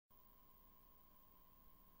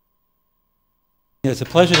it's a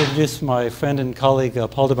pleasure to introduce my friend and colleague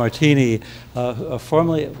Paul DeMartini,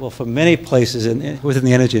 formerly, well, from many places within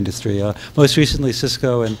the energy industry. Most recently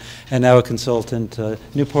Cisco, and now a consultant,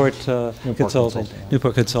 Newport Consulting.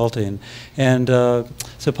 And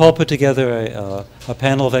so Paul put together a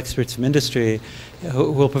panel of experts from industry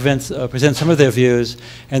who will present some of their views,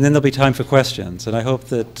 and then there'll be time for questions. And I hope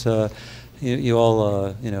that you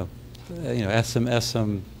all, ask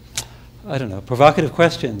some. I don't know, provocative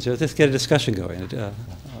questions. Just get a discussion going.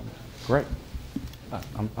 Great.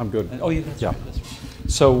 I'm good. That's yeah. Right, that's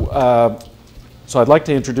right. So I'd like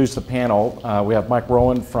to introduce the panel. We have Mike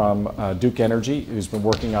Rowan from Duke Energy, who's been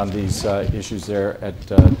working on these issues there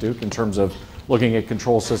at Duke in terms of looking at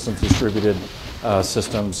control systems, distributed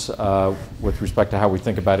systems with respect to how we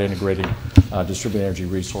think about integrating distributed energy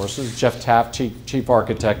resources. Jeff Taft, Chief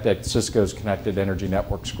Architect at Cisco's Connected Energy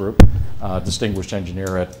Networks Group, distinguished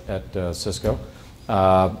engineer at Cisco.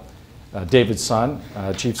 David Sun,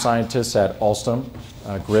 Chief Scientist at Alstom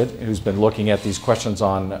Grid, who's been looking at these questions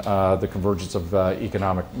on the convergence of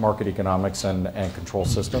market economics and control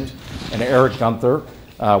systems. And Erich Gunther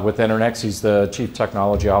with EnerNex. He's the Chief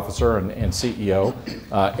Technology Officer and CEO.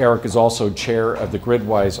 Erich is also Chair of the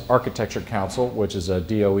Gridwise Architecture Council, which is a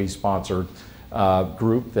DOE-sponsored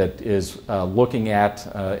group that is looking at,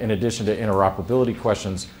 in addition to interoperability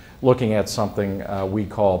questions, looking at something we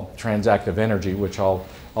call transactive energy, which I'll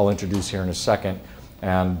introduce here in a second.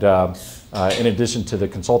 And in addition to the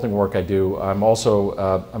consulting work I do, I'm also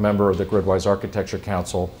a member of the Gridwise Architecture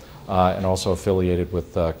Council and also affiliated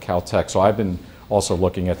with Caltech. So I've been also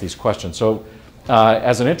looking at these questions. So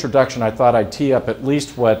as an introduction, I thought I'd tee up at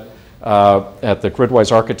least what at the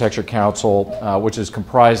Gridwise Architecture Council, which is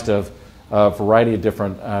comprised of a variety of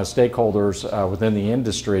different stakeholders within the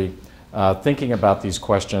industry, thinking about these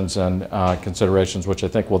questions and considerations, which I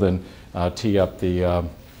think will then tee up the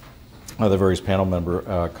various panel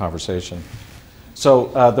member conversation.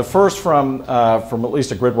 So the first from at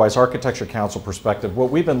least a Gridwise Architecture Council perspective, what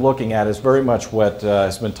we've been looking at is very much what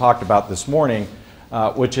has been talked about this morning,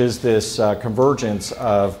 which is this convergence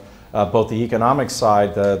of both the economic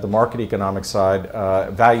side, the market economic side,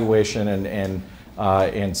 valuation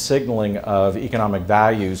and signaling of economic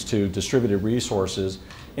values to distributed resources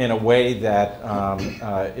in a way that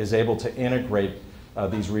is able to integrate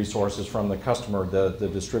these resources from the customer, the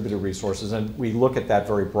distributed resources. And we look at that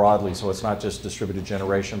very broadly, so it's not just distributed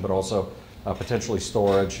generation, but also potentially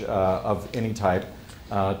storage of any type,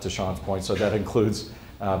 to Sean's point. So that includes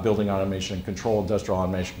building automation and control, industrial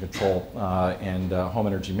automation control, and home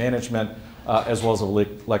energy management, as well as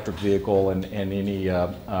electric vehicle and any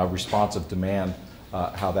responsive demand,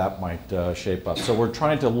 how that might shape up. So we're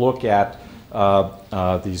trying to look at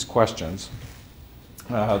these questions.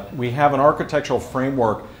 We have an architectural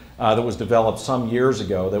framework that was developed some years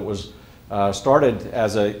ago that was started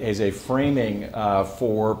as a framing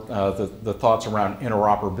for the thoughts around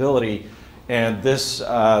interoperability. And this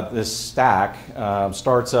stack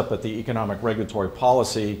starts up at the economic regulatory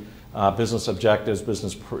policy, business objectives,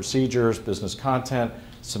 business procedures, business content,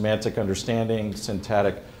 semantic understanding,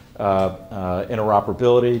 syntactic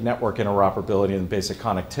interoperability, network interoperability, and basic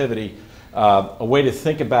connectivity. A way to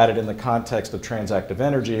think about it in the context of transactive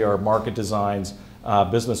energy are market designs,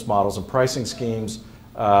 business models and pricing schemes,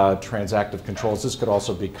 transactive controls. This could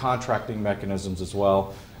also be contracting mechanisms as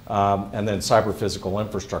well, and then cyber-physical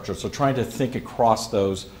infrastructure. So trying to think across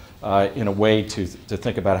those in a way to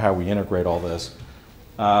think about how we integrate all this.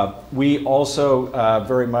 We also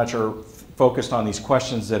very much are focused on these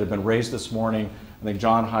questions that have been raised this morning. I think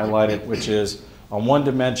John highlighted, which is on one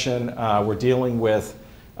dimension, we're dealing with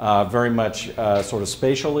very much sort of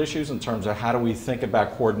spatial issues in terms of how do we think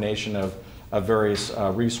about coordination of various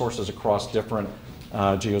resources across different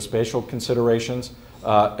geospatial considerations,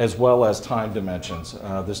 as well as time dimensions.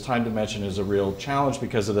 This time dimension is a real challenge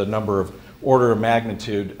because of the number of order of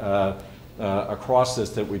magnitude across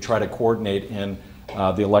this that we try to coordinate in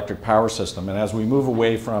the electric power system. And as we move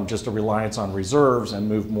away from just a reliance on reserves and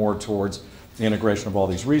move more towards the integration of all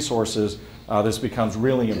these resources, this becomes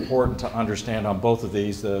really important to understand on both of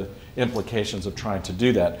these the implications of trying to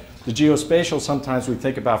do that. The geospatial, sometimes we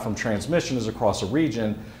think about from transmission as across a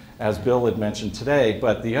region, as Bill had mentioned today,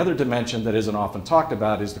 but the other dimension that isn't often talked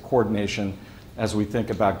about is the coordination as we think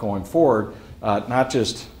about going forward, not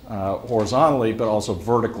just horizontally, but also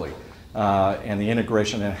vertically, and the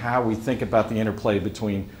integration and how we think about the interplay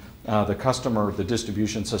between the customer, the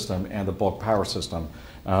distribution system, and the bulk power system,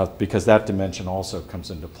 because that dimension also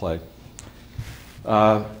comes into play.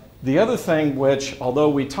 The other thing which, although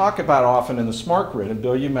we talk about often in the smart grid, and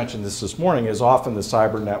Bill, you mentioned this morning, is often the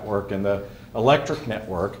cyber network and the electric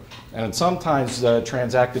network. And sometimes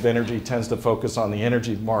transactive energy tends to focus on the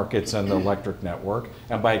energy markets and the electric network,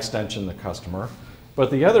 and by extension, the customer. But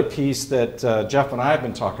the other piece that Jeff and I have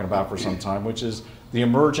been talking about for some time, which is the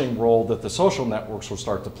emerging role that the social networks will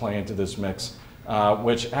start to play into this mix,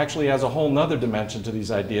 which actually has a whole nother dimension to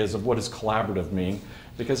these ideas of what does collaborative mean,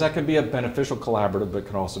 because that can be a beneficial collaborative, but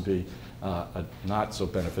can also be a not so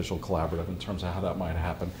beneficial collaborative in terms of how that might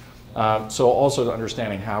happen. So also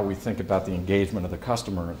understanding how we think about the engagement of the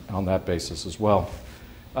customer on that basis as well.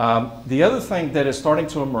 The other thing that is starting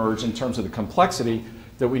to emerge in terms of the complexity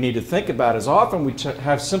that we need to think about is often we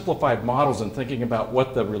have simplified models in thinking about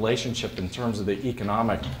what the relationship in terms of the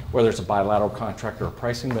economic, whether it's a bilateral contract or a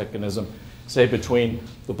pricing mechanism, say between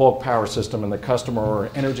the bulk power system and the customer, or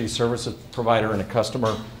an energy service provider and a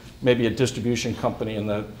customer, maybe a distribution company and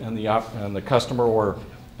the customer, or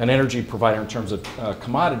an energy provider in terms of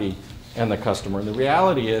commodity and the customer. And the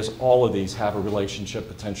reality is all of these have a relationship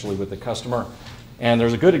potentially with the customer. And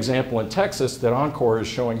there's a good example in Texas that Encore is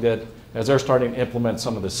showing that as they're starting to implement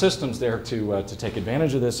some of the systems there to take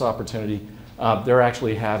advantage of this opportunity, they're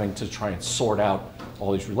actually having to try and sort out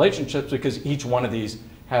all these relationships, because each one of these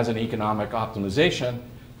has an economic optimization,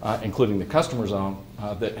 including the customer's own,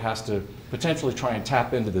 that has to potentially try and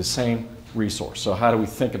tap into the same resource. So how do we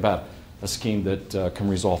think about a scheme that can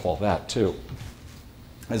resolve all that too,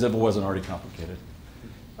 as if it wasn't already complicated?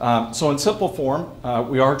 So in simple form,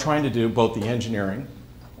 we are trying to do both the engineering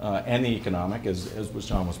and the economic, as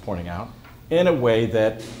John was pointing out, in a way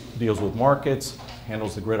that deals with markets,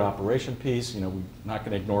 handles the grid operation piece, we're not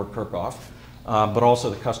going to ignore Kirchhoff, but also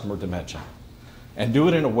the customer dimension. And do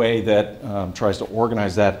it in a way that tries to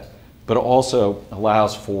organize that, but also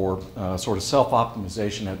allows for sort of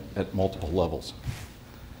self-optimization at multiple levels.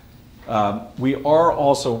 We are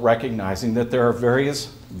also recognizing that there are various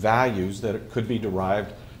values that could be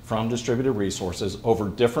derived from distributed resources over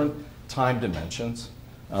different time dimensions,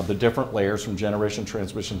 the different layers from generation,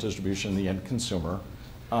 transmission, distribution, the end consumer,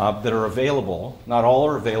 that are available. Not all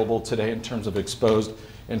are available today in terms of exposed,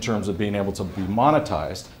 in terms of being able to be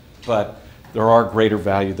monetized, but there are greater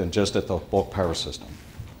value than just at the bulk power system.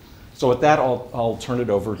 So with that, I'll turn it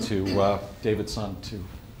over to David Sun to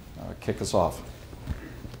kick us off.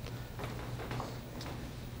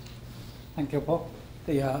 Thank you, Paul.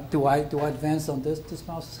 Do I advance on this? This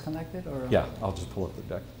mouse is connected, or? Yeah, I'll just pull up the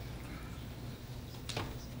deck.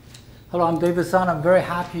 Hello, I'm David Sun. I'm very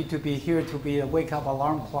happy to be here to be a wake-up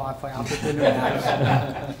alarm clock for after dinner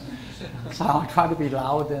nap. So I'll try to be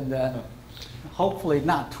loud and hopefully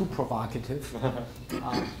not too provocative.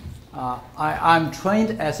 I'm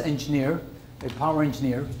trained as engineer, a power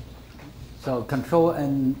engineer, so control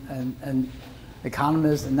and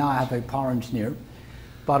economist, and now I have a power engineer.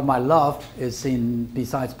 But my love is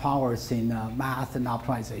besides power, is in math and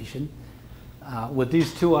optimization. With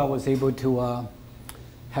these two, I was able to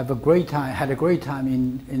had a great time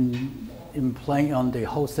in playing on the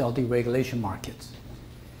wholesale deregulation markets.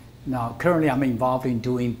 Now, currently I'm involved in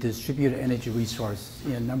doing distributed energy resource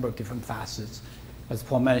in a number of different facets. As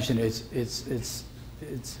Paul mentioned, it's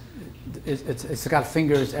got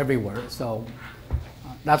fingers everywhere. So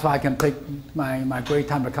that's why I can take my great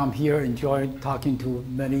time to come here, enjoy talking to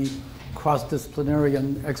many cross-disciplinary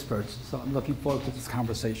experts. So I'm looking forward to this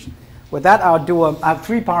conversation. With that, I have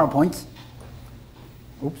 3 PowerPoints.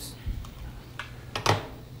 Oops.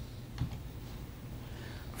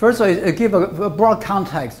 First, I give a broad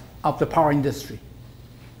context of the power industry,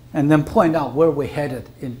 and then point out where we're headed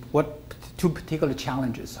and what 2 particular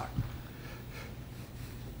challenges are.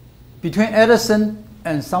 Between Edison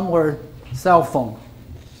and somewhere cell phone,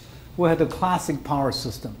 we had the classic power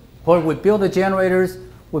system, where we build the generators,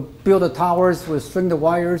 we build the towers, we string the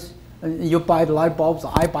wires, and you buy the light bulbs,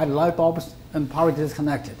 I buy the light bulbs, and power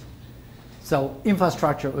disconnected. So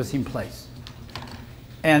infrastructure was in place.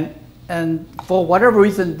 And for whatever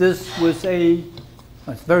reason, this was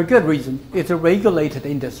it's a very good reason, it's a regulated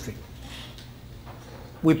industry.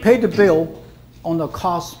 We pay the bill on the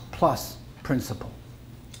cost plus principle.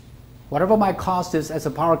 Whatever my cost is as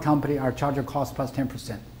a power company, I charge a cost plus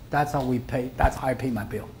 10%. That's how we pay, that's how I pay my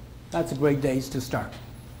bill. That's a great days to start.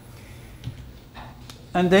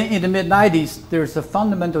 And then in the mid-90s, there's a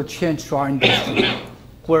fundamental change to our industry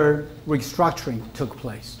where restructuring took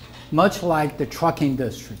place, much like the truck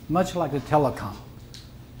industry, much like the telecom.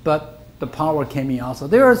 But the power came in also.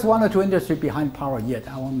 There is 1 or 2 industries behind power yet,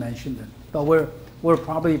 I won't mention them. But we're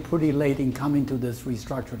probably pretty late in coming to this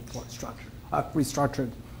restructured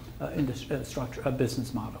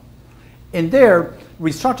business model. And there,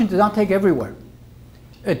 restructuring did not take everywhere.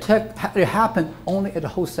 It happened only at the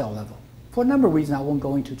wholesale level, for a number of reasons I won't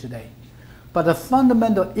go into today. But the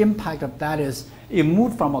fundamental impact of that is it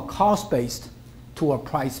moved from a cost-based to a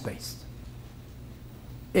price-based.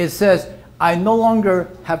 It says, I no longer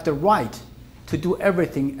have the right to do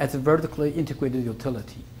everything as a vertically integrated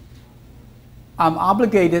utility. I'm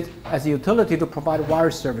obligated as a utility to provide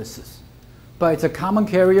wire services, but it's a common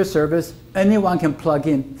carrier service. Anyone can plug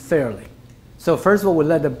in fairly. So first of all, we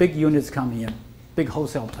let the big units come in, big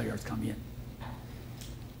wholesale players come in.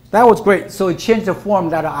 That was great. So it changed the form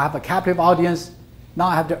that I have a captive audience. Now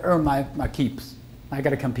I have to earn my keeps. I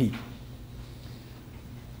got to compete.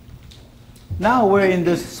 Now we're in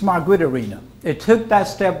this smart grid arena. It took that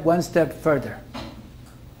step one step further.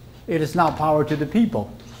 It is now power to the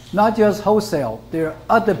people. Not just wholesale, there are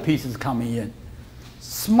other pieces coming in.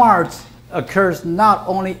 Smart occurs not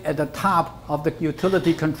only at the top of the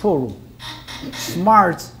utility control room.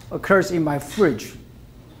 Smart occurs in my fridge,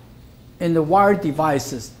 in the wired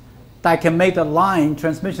devices that can make the line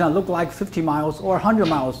transmission look like 50 miles or 100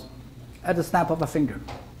 miles at the snap of a finger.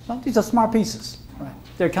 Well, these are smart pieces, right?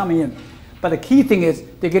 They're coming in. But the key thing is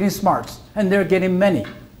they're getting smarts, and they're getting many.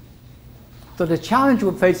 So the challenge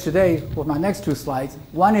we face today with my next two slides,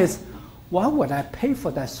 one is, why would I pay for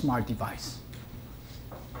that smart device?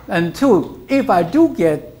 And two, if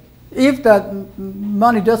that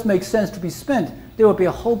money does make sense to be spent, there will be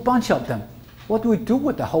a whole bunch of them. What do we do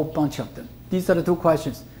with a whole bunch of them? These are the two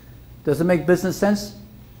questions. Does it make business sense?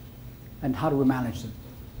 And how do we manage them?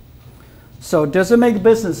 So does it make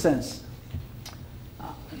business sense?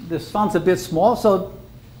 This sounds a bit small. So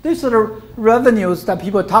these are the revenues that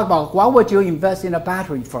people talk about. Why would you invest in a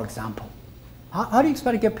battery, for example? How do you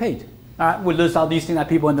expect to get paid? All right, we list out these things that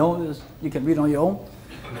people know. You can read on your own.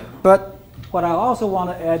 But what I also want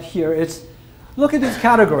to add here is, look at these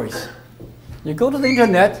categories. You go to the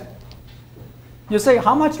internet, you say,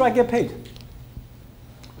 how much do I get paid?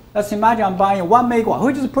 Let's imagine I'm buying 1 megawatt,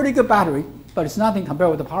 which is a pretty good battery, but it's nothing compared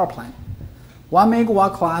with the power plant. 1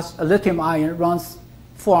 megawatt class, a lithium ion runs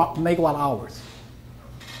 4 megawatt hours,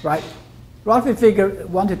 right? Roughly figure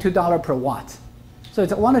 $1 to $2 per watt. So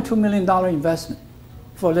it's a $1 to $2 million investment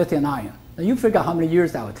for lithium ion. And you figure out how many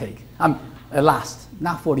years that would take. It lasts,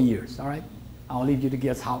 not 40 years, all right? I'll leave you to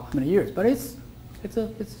guess how many years, but it's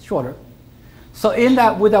shorter. So in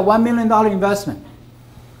that, with a $1 million investment,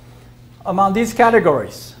 among these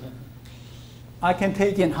categories, I can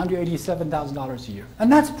take in $187,000 a year.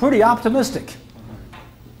 And that's pretty optimistic.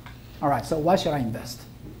 All right, so why should I invest?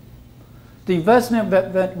 The investment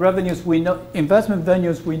revenues we know, investment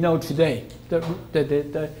venues we know today,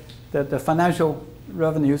 the financial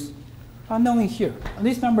revenues are known here. And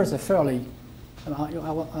these numbers are fairly, I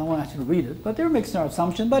won't actually read it, but they're making an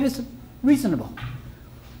assumption, but it's reasonable.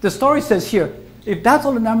 The story says here, if that's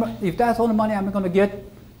all the money I'm going to get,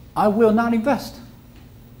 I will not invest.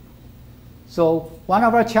 So one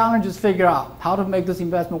of our challenges is figure out how to make this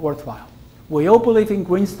investment worthwhile. We all believe in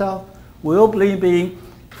green stuff. We all believe in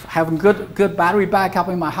having good battery backup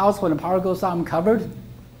in my house when the power goes out, I'm covered.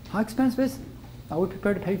 How expensive is it? Are we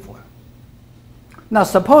prepared to pay for it? Now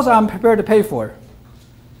suppose I'm prepared to pay for it.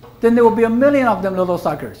 Then there will be 1 million of them little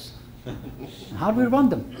suckers. How do we run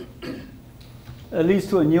them? It leads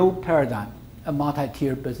to a new paradigm, a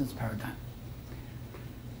multi-tier business paradigm.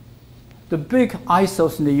 The big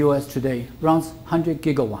ISOs in the US today runs 100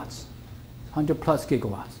 gigawatts, 100 plus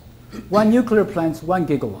gigawatts. One nuclear plant's 1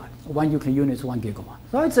 gigawatt. One nuclear unit is 1 gigawatt.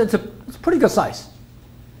 So it's a pretty good size.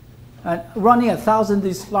 And running 1,000 of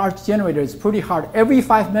these large generators is pretty hard. Every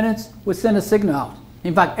 5 minutes, we send a signal out.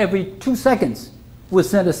 In fact, every 2 seconds, we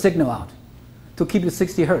send a signal out to keep it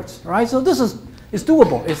 60 hertz. All right? So this is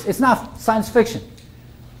doable. It's not science fiction.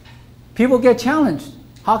 People get challenged.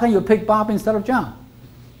 How can you pick Bob instead of John?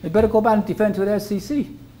 You better go back and defend to the SEC.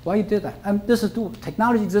 Why you did that? And this is doable.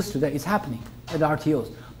 Technology exists today. It's happening at the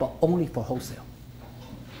RTOs, but only for wholesale.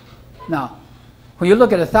 Now, when you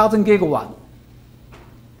look at 1,000 gigawatt,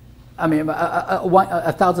 I mean,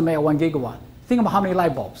 1,000 megawatt, 1 gigawatt, think about how many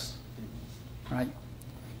light bulbs, right?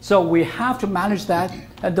 So we have to manage that,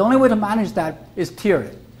 and the only way to manage that is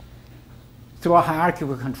tiered through a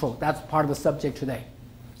hierarchical control. That's part of the subject today.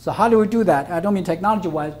 So how do we do that? I don't mean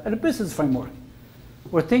technology-wise, but a business framework.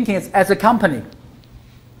 We're thinking as a company,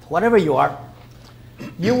 whatever you are,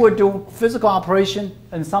 you would do physical operation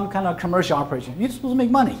and some kind of commercial operation. You're supposed to make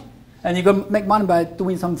money. And you're going to make money by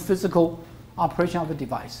doing some physical operation of the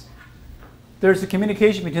device. There's a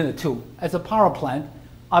communication between the two. As a power plant,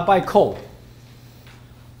 I buy coal.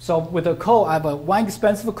 So with the coal, I have one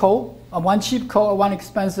expensive coal, one cheap coal, or one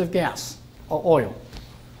expensive gas or oil.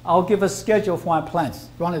 I'll give a schedule for my plants.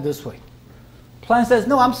 Run it this way. Plant says,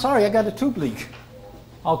 no, I'm sorry, I got a tube leak.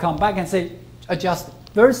 I'll come back and say, adjust it.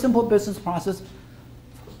 Very simple business process.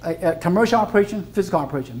 a commercial operation, physical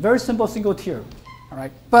operation. Very simple single tier. All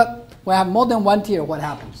right. But when I have more than one tier, what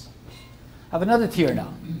happens? I have another tier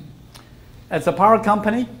now. As a power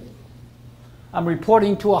company, I'm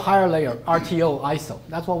reporting to a higher layer, RTO, ISO.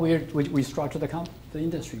 That's what we structure the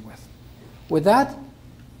industry with. With that,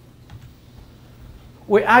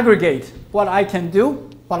 we aggregate what I can do,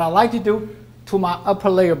 what I like to do, to my upper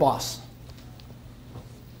layer boss.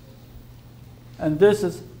 And this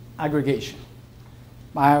is aggregation.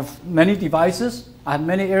 I have many devices. I have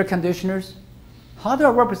many air conditioners. How do I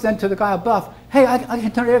represent to the guy above, hey, I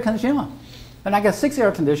can turn air conditioning on, and I get 6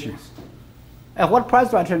 air conditioners. At what price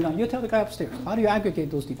do I turn it on? You tell the guy upstairs. How do you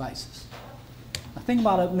aggregate those devices? Now think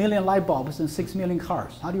about 1 million light bulbs and 6 million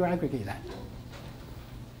cars. How do you aggregate that?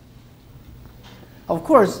 Of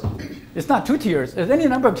course, it's not 2 tiers. It's any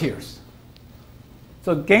number of tiers.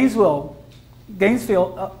 So Gainesville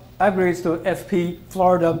aggregates to FP,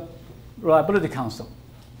 Florida Reliability Council,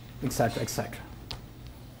 et cetera, et cetera.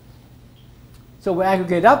 So we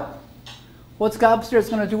aggregate up. What's the guy upstairs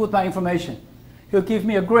going to do with my information? He'll give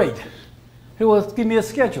me a grade. He will give me a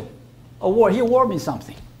schedule. Award. He'll award me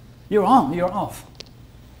something. You're on, you're off.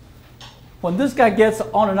 When this guy gets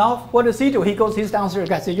on and off, what does he do? He's downstairs,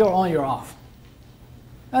 the guy says, you're on, you're off.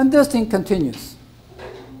 And this thing continues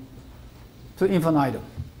to infinitum.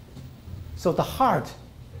 So the heart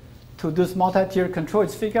to this multi-tier control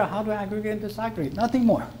is figure out how to aggregate and disaggregate, nothing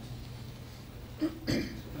more.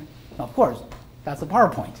 Of course, that's a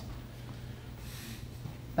PowerPoint.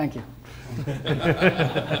 Thank you. So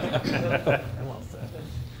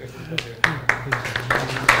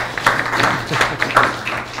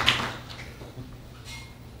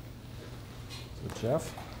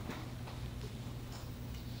Jeff?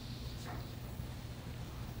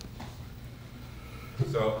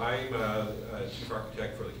 So I'm Chief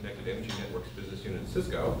Architect for the Connected Energy Networks business unit at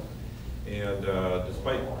Cisco. And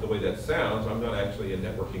despite the way that sounds, I'm not actually a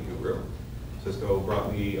networking guru. Cisco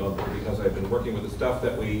brought me on board because I've been working with the stuff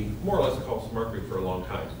that we more or less call smart grid for a long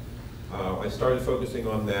time. I started focusing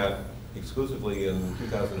on that exclusively in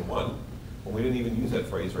 2001, when we didn't even use that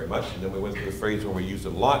phrase very much. And then we went through a phase where we used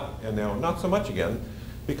it a lot, and now not so much again,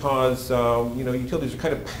 because utilities are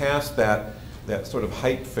kind of past that sort of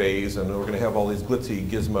hype phase, and we're going to have all these glitzy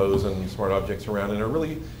gizmos and smart objects around, and are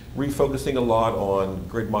really refocusing a lot on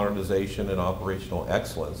grid modernization and operational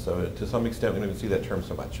excellence. So to some extent, we don't even see that term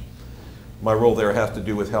so much. My role there has to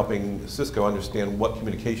do with helping Cisco understand what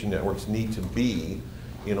communication networks need to be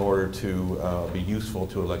in order to be useful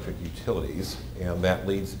to electric utilities. And that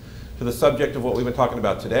leads to the subject of what we've been talking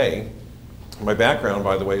about today. My background,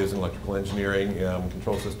 by the way, is in electrical engineering,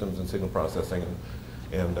 control systems and signal processing,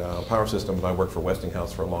 and power systems. I worked for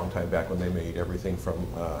Westinghouse for a long time back when they made everything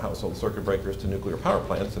from household circuit breakers to nuclear power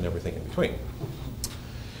plants and everything in between.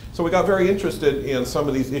 So we got very interested in some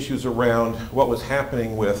of these issues around what was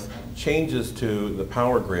happening with changes to the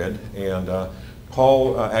power grid, and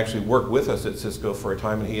Paul actually worked with us at Cisco for a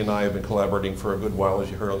time, and he and I have been collaborating for a good while,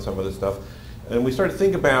 as you heard on some of this stuff. And we started to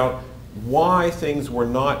think about why things were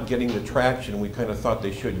not getting the traction we kind of thought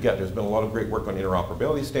they should get. There's been a lot of great work on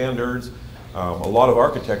interoperability standards, a lot of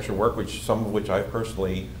architecture work, some of which I've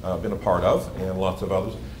personally been a part of, and lots of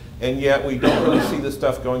others. And yet we don't really see this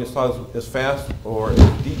stuff going as fast or as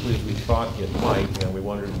deeply as we thought it might, and we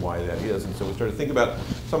wondered why that is. And so we started to think about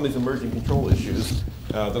some of these emerging control issues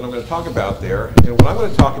that I'm going to talk about there. And what I'm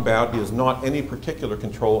going to talk about is not any particular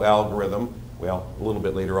control algorithm, well, a little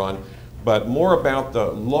bit later on, but more about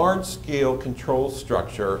the large-scale control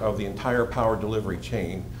structure of the entire power delivery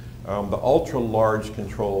chain, the ultra-large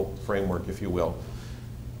control framework, if you will.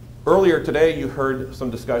 Earlier today, you heard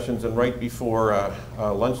some discussions, and right before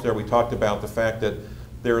lunch there, we talked about the fact that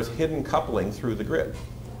there is hidden coupling through the grid,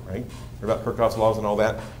 right? About Kirchhoff's laws and all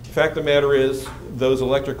that. The fact of the matter is, those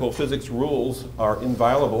electrical physics rules are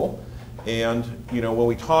inviolable, and when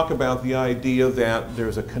we talk about the idea that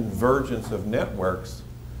there's a convergence of networks,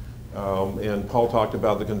 and Paul talked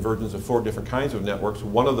about the convergence of 4 different kinds of networks.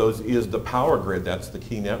 One of those is the power grid. That's the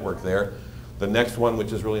key network there. The next one,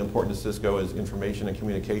 which is really important to Cisco, is information and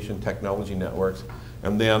communication technology networks.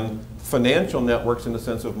 And then financial networks in the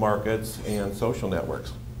sense of markets and social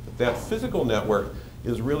networks. But that physical network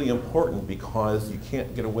is really important because you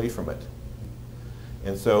can't get away from it.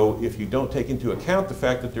 And so if you don't take into account the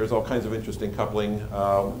fact that there's all kinds of interesting coupling,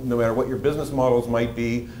 no matter what your business models might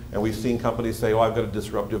be, and we've seen companies say, oh, I've got a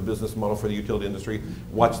disruptive business model for the utility industry.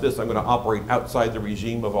 Watch this, I'm going to operate outside the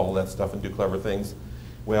regime of all that stuff and do clever things.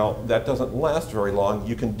 Well, that doesn't last very long.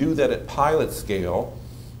 You can do that at pilot scale,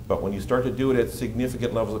 but when you start to do it at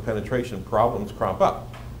significant levels of penetration, problems crop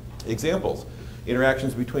up. Examples: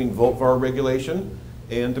 interactions between volt-var regulation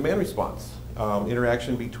and demand response.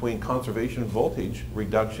 interaction between conservation voltage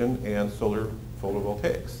reduction and solar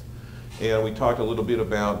photovoltaics. And we talked a little bit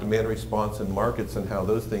about demand response in markets and how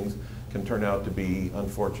those things can turn out to be,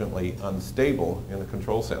 unfortunately, unstable in a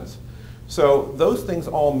control sense. So those things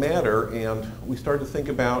all matter, and we started to think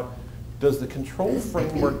about, does the control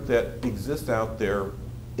framework that exists out there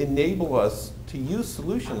enable us to use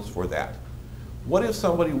solutions for that? What if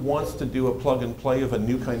somebody wants to do a plug and play of a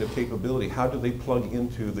new kind of capability? How do they plug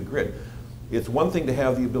into the grid? It's one thing to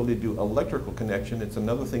have the ability to do electrical connection. It's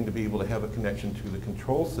another thing to be able to have a connection to the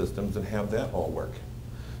control systems and have that all work.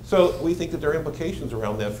 So we think that there are implications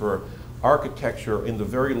around that for architecture in the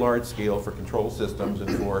very large scale for control systems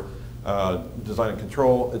and for design and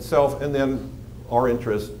control itself, and then our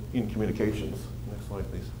interest in communications. Next slide,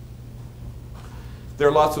 please. There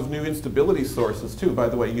are lots of new instability sources too. By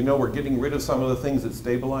the way, you know we're getting rid of some of the things that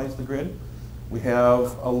stabilize the grid. We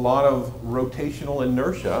have a lot of rotational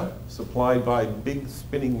inertia supplied by big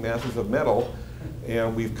spinning masses of metal,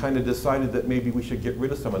 and we've kind of decided that maybe we should get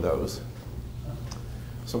rid of some of those.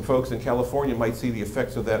 Some folks in California might see the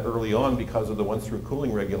effects of that early on because of the once-through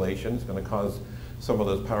cooling regulation. It's going to cause some of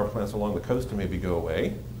those power plants along the coast to maybe go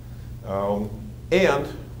away. And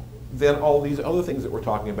then all these other things that we're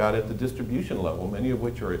talking about at the distribution level, many of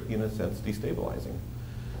which are, in a sense, destabilizing,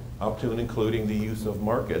 up to and including the use of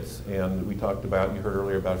markets. And we talked about, you heard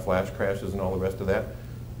earlier about flash crashes and all the rest of that.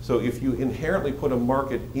 So if you inherently put a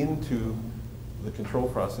market into the control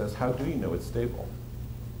process, how do you know it's stable?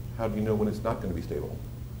 How do you know when it's not going to be stable?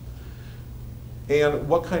 And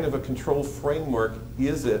what kind of a control framework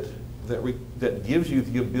is it that gives you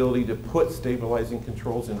the ability to put stabilizing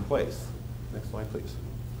controls in place? Next slide, please.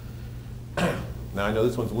 Now, I know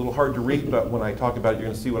this one's a little hard to read, but when I talk about it, you're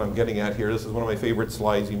going to see what I'm getting at here. This is one of my favorite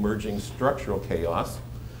slides, emerging structural chaos.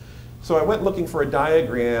 So I went looking for a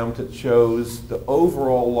diagram that shows the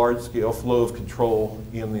overall large-scale flow of control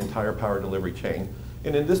in the entire power delivery chain.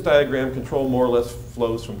 And in this diagram, control more or less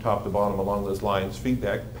flows from top to bottom along those lines.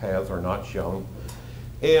 Feedback paths are not shown.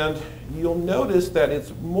 And you'll notice that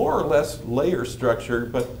it's more or less layer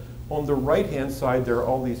structured, but on the right-hand side, there are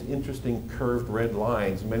all these interesting curved red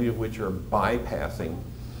lines, many of which are bypassing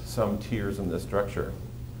some tiers in the structure.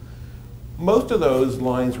 Most of those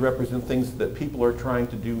lines represent things that people are trying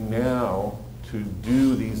to do now to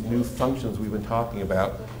do these new functions we've been talking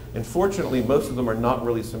about. And fortunately, most of them are not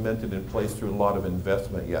really cemented in place through a lot of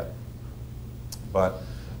investment yet. But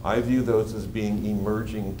I view those as being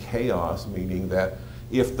emerging chaos, meaning that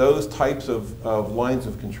if those types of lines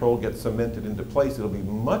of control get cemented into place, it'll be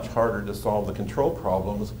much harder to solve the control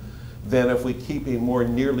problems than if we keep a more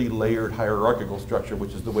nearly layered hierarchical structure,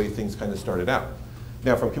 which is the way things kind of started out.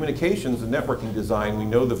 Now, from communications and networking design, we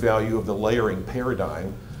know the value of the layering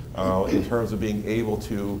paradigm in terms of being able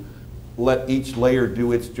to let each layer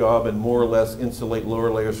do its job and more or less insulate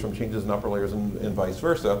lower layers from changes in upper layers and vice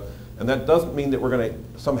versa. And that doesn't mean that we're going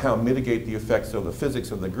to somehow mitigate the effects of the physics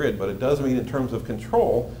of the grid, but it does mean in terms of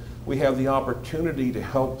control, we have the opportunity to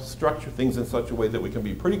help structure things in such a way that we can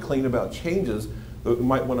be pretty clean about changes that we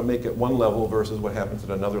might want to make at one level versus what happens at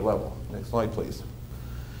another level. Next slide, please.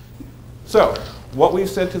 So what we've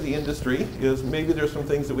said to the industry is maybe there's some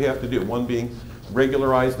things that we have to do. One being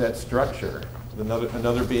regularize that structure.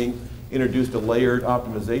 Another being introduce a layered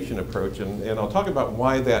optimization approach. And I'll talk about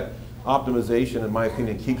why that optimization, in my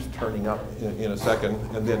opinion, keeps turning up in a second,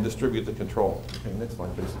 and then distribute the control. Okay, next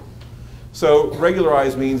slide, please. So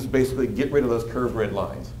regularize means basically get rid of those curved red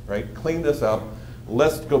lines, right? Clean this up.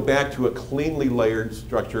 Let's go back to a cleanly layered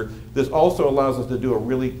structure. This also allows us to do a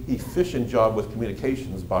really efficient job with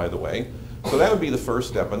communications, by the way. So that would be the first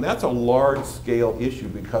step, and that's a large-scale issue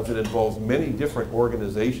because it involves many different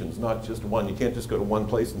organizations, not just one. You can't just go to one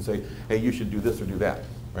place and say, hey, you should do this or do that,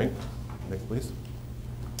 right? Next, please.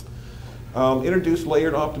 Introduce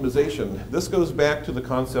layered optimization. This goes back to the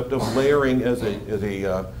concept of layering as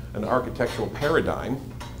an architectural paradigm.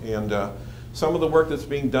 And some of the work that's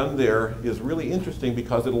being done there is really interesting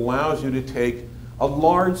because it allows you to take a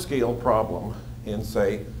large-scale problem and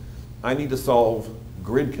say, I need to solve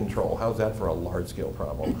grid control. How's that for a large-scale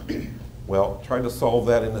problem? Well, try to solve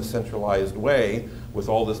that in a centralized way with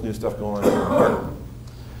all this new stuff going on.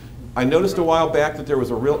 I noticed a while back that there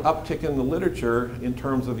was a real uptick in the literature in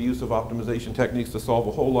terms of the use of optimization techniques to solve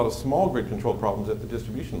a whole lot of small grid control problems at the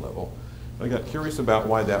distribution level. I got curious about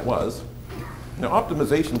why that was. Now,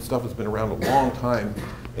 optimization stuff has been around a long time,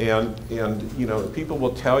 and you know, people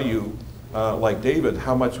will tell you, like David,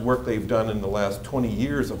 how much work they've done in the last 20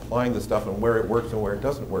 years applying the stuff and where it works and where it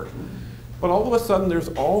doesn't work. But all of a sudden, there's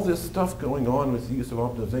all this stuff going on with the use of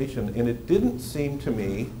optimization, and it didn't seem to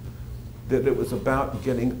me that it was about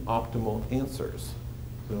getting optimal answers.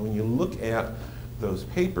 So when you look at those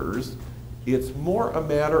papers, it's more a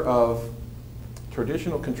matter of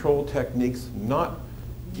traditional control techniques not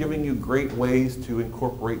giving you great ways to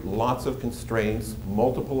incorporate lots of constraints,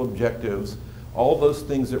 multiple objectives, all those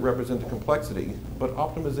things that represent the complexity, but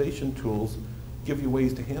optimization tools give you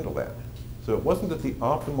ways to handle that. So it wasn't that the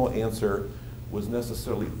optimal answer was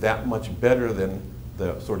necessarily that much better than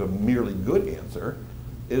the sort of merely good answer.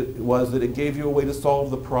 It was that it gave you a way to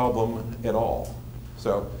solve the problem at all.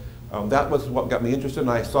 So that was what got me interested, and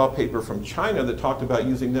I saw a paper from China that talked about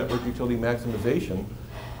using network utility maximization,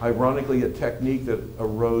 ironically a technique that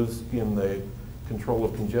arose in the control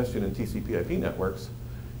of congestion in TCP/IP networks,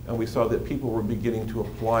 and we saw that people were beginning to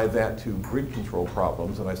apply that to grid control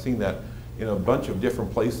problems, and I've seen that in a bunch of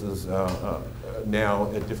different places now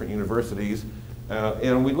at different universities.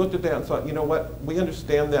 And we looked at that and thought, you know what, we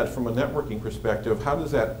understand that from a networking perspective. How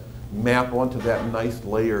does that map onto that nice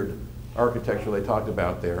layered architecture they talked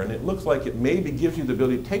about there? And it looks like it maybe gives you the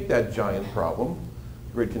ability to take that giant problem,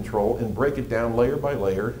 grid control, and break it down layer by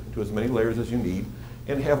layer to as many layers as you need,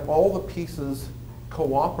 and have all the pieces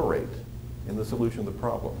cooperate in the solution of the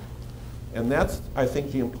problem. And that's, I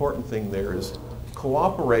think, the important thing there is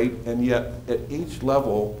cooperate, and yet at each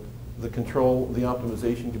level, the control, the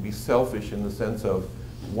optimization can be selfish in the sense of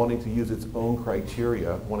wanting to use its own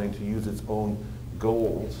criteria, wanting to use its own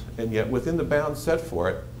goals, and yet within the bounds set for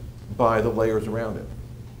it by the layers around it.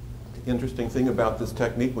 The interesting thing about this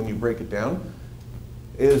technique when you break it down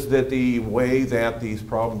is that the way that these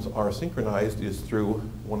problems are synchronized is through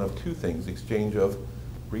one of two things: exchange of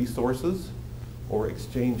resources or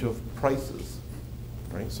exchange of prices.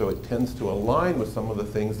 Right? So it tends to align with some of the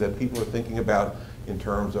things that people are thinking about in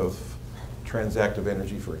terms of transactive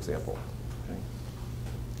energy, for example. Okay.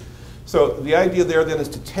 So the idea there then is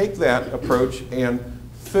to take that approach and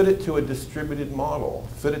fit it to a distributed model,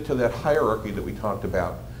 fit it to that hierarchy that we talked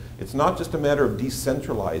about. It's not just a matter of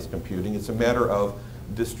decentralized computing, it's a matter of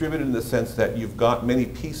distributed in the sense that you've got many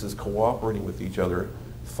pieces cooperating with each other,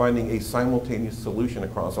 finding a simultaneous solution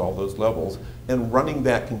across all those levels, and running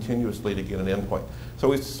that continuously to get an endpoint. So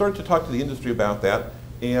we started to talk to the industry about that,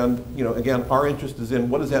 and again, our interest is in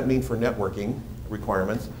what does that mean for networking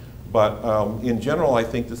requirements, but in general, I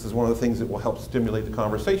think this is one of the things that will help stimulate the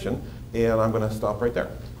conversation, and I'm going to stop right there.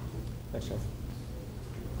 Thanks, Jeff.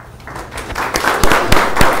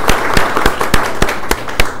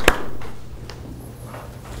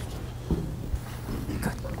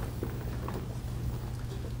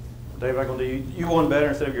 Dave, I'm going to do you one better.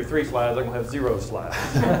 Instead of your 3 slides, I'm going to have 0 slides.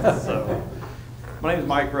 So, my name is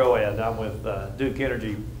Mike Rowan. I'm with Duke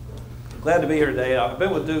Energy. Glad to be here today. I've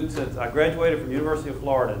been with Duke since I graduated from University of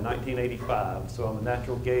Florida in 1985. So I'm a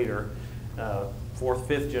natural gator, 4th,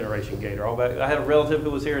 5th generation gator. I had a relative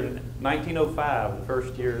who was here in 1905, the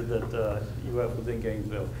first year that UF was in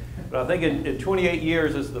Gainesville. But I think in 28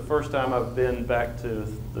 years, this is the first time I've been back to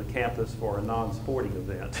the campus for a non-sporting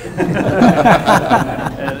event.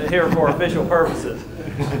 And here for official purposes.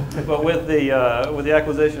 But with the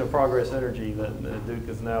acquisition of Progress Energy that Duke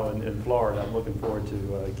is now in Florida, I'm looking forward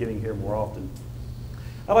to getting here more often.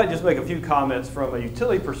 I'd like to just make a few comments from a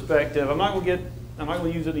utility perspective. I'm not going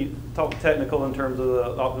to use any talk technical in terms of the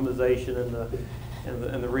optimization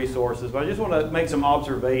and the resources, but I just want to make some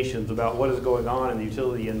observations about what is going on in the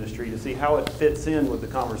utility industry to see how it fits in with the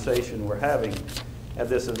conversation we're having at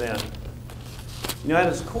this event. At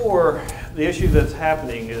its core, the issue that's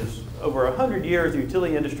happening is over 100 years, the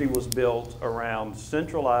utility industry was built around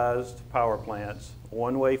centralized power plants,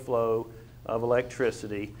 one-way flow of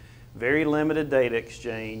electricity, very limited data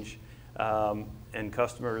exchange, and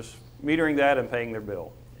customers metering that and paying their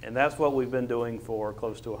bill. And that's what we've been doing for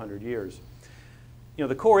close to 100 years.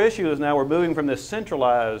 The core issue is now we're moving from this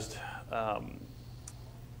centralized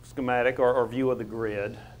schematic or view of the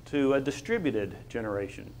grid to a distributed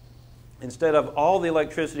generation. Instead of all the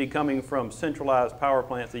electricity coming from centralized power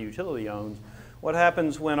plants the utility owns, what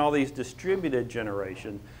happens when all these distributed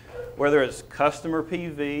generation, whether it's customer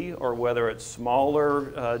PV or whether it's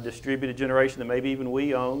smaller distributed generation that maybe even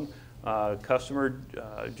we own, customer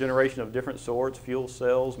generation of different sorts, fuel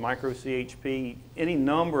cells, micro CHP, any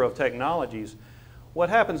number of technologies, what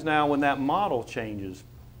happens now when that model changes?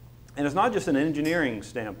 And it's not just an engineering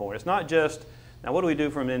standpoint. It's not just, now what do we do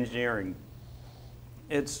from engineering?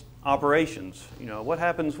 It's operations. What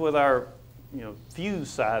happens with our fuse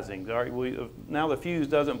sizing? Now the fuse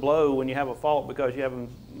doesn't blow when you have a fault because you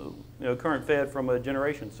have current fed from a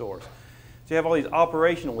generation source. So you have all these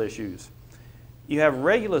operational issues. You have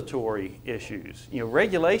regulatory issues.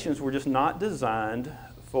 Regulations were just not designed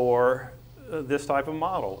for this type of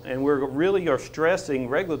model. And we're really are stressing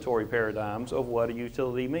regulatory paradigms of what a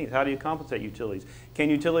utility means. How do you compensate utilities? Can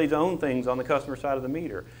utilities own things on the customer side of the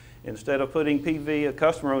meter? Instead of putting PV, a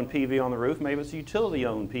customer-owned PV on the roof, maybe it's a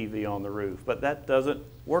utility-owned PV on the roof. But that doesn't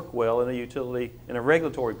work well in a utility, in a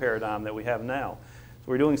regulatory paradigm that we have now. So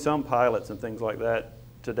we're doing some pilots and things like that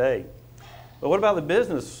today. But what about the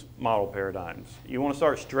business model paradigms? You want to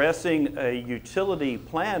start stressing a utility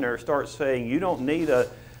planner, start saying you don't need a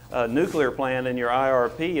nuclear plant in your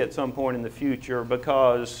IRP at some point in the future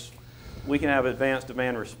because we can have advanced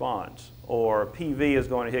demand response, or PV is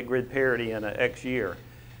going to hit grid parity in X year.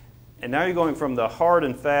 And now you're going from the hard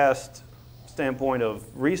and fast standpoint of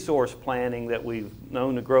resource planning that we've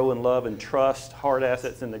known to grow and love and trust hard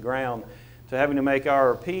assets in the ground, to having to make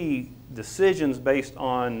IRP decisions based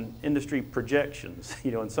on industry projections.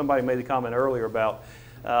 You know, and somebody made the comment earlier about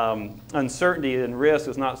uncertainty and risk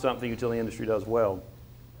is not something the utility industry does well.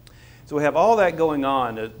 So we have all that going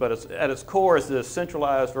on, but at its core is this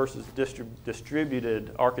centralized versus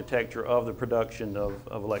distributed architecture of the production of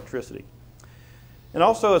electricity. And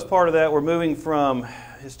also as part of that, we're moving from,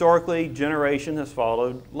 historically, generation has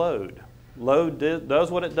followed load. Load does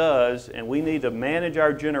what it does, and we need to manage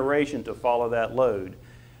our generation to follow that load,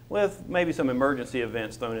 with maybe some emergency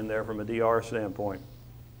events thrown in there from a DR standpoint.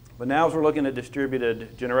 But now as we're looking at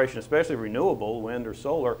distributed generation, especially renewable, wind or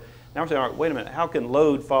solar, now we're saying, all right, wait a minute, how can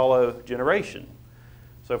load follow generation?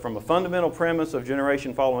 So from a fundamental premise of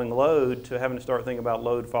generation following load to having to start thinking about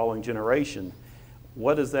load following generation,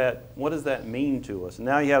 what does that mean to us? And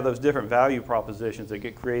now you have those different value propositions that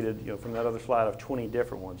get created, you know, from that other slide of 20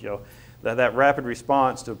 different ones. You know, that rapid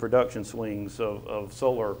response to production swings of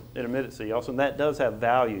solar intermittency. Also, that does have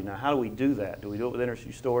value. Now, how do we do that? Do we do it with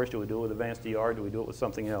energy storage? Do we do it with advanced DR? Do we do it with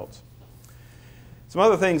something else? Some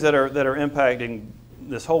other things that are impacting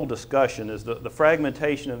this whole discussion is the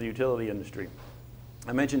fragmentation of the utility industry.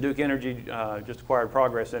 I mentioned Duke Energy just acquired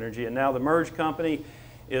Progress Energy, and now the merged company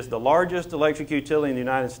is the largest electric utility in the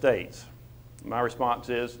United States. My response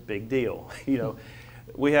is, big deal. You know,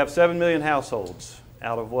 we have 7 million households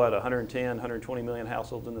out of what, 110, 120 million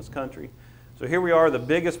households in this country. So here we are, the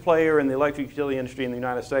biggest player in the electric utility industry in the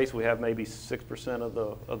United States. We have maybe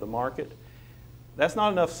 6% of the market. That's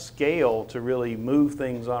not enough scale to really move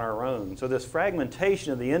things on our own. So this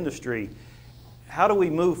fragmentation of the industry, how do we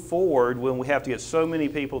move forward when we have to get so many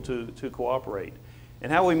people to cooperate?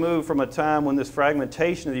 And how we move from a time when this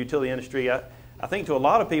fragmentation of the utility industry, I think to a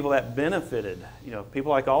lot of people that benefited. You know, people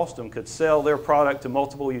like Alstom could sell their product to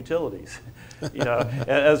multiple utilities. You know,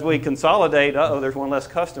 as we consolidate, there's one less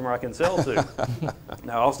customer I can sell to.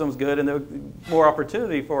 Now Alstom's good and there's more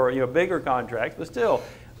opportunity for, you know, bigger contracts, but still,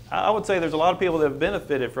 I would say there's a lot of people that have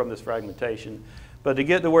benefited from this fragmentation. But to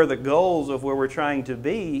get to where the goals of where we're trying to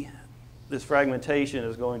be, this fragmentation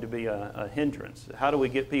is going to be a hindrance. How do we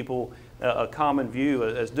get people a common view?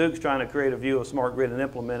 As Duke's trying to create a view of smart grid and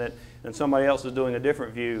implement it, and somebody else is doing a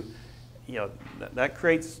different view, you know, that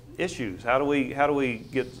creates issues. How do we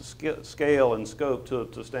get scale and scope to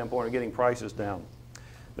a standpoint of getting prices down?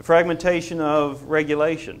 The fragmentation of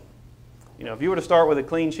regulation. You know, if you were to start with a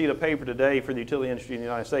clean sheet of paper today for the utility industry in the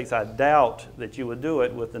United States, I doubt that you would do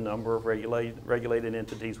it with the number of regulated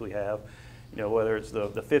entities we have. You know, whether it's the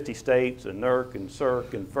 50 states and NERC and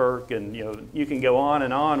CERC and FERC, and you know, you can go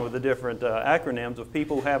on with the different acronyms of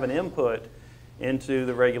people who have an input into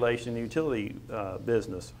the regulation of the utility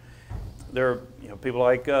business. There are, you know, people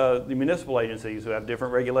like the municipal agencies who have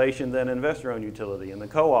different regulation than investor-owned utility, and the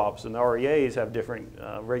co-ops and the REAs have different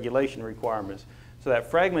regulation requirements. So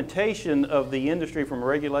that fragmentation of the industry from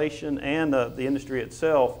regulation and the industry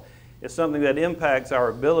itself is something that impacts our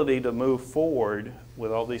ability to move forward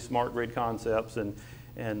with all these smart grid concepts and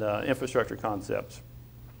infrastructure concepts.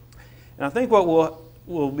 And I think what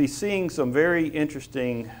we'll be seeing some very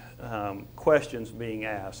interesting questions being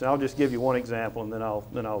asked. And I'll just give you one example, and then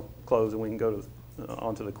I'll close, and we can go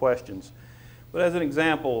on to the questions. But as an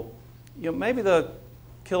example, you know, maybe the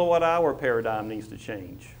kilowatt hour paradigm needs to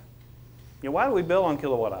change. You know, why do we bill on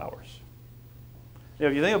kilowatt hours? You know,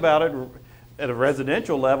 if you think about it, at a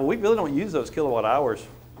residential level, we really don't use those kilowatt hours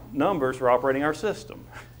numbers for operating our system.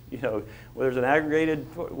 You know, where there's an aggregated,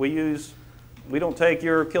 we don't take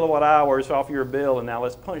your kilowatt hours off your bill and now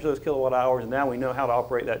let's punch those kilowatt hours and now we know how to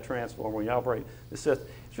operate that transformer when you operate the system.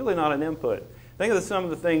 It's really not an input. Think of some of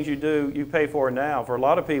the things you pay for now. For a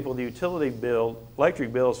lot of people, the utility bill,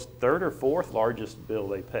 electric bill is third or fourth largest bill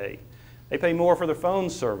they pay. They pay more for their phone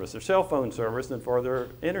service, their cell phone service, than for their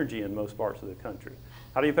energy in most parts of the country.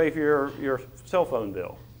 How do you pay for your cell phone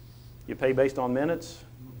bill? You pay based on minutes?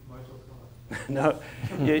 No,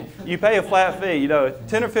 you pay a flat fee. You know,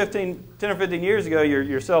 10 or 15 years ago,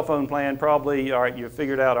 your cell phone plan probably, all right, you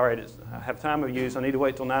figured out, all right, I have time of use. I need to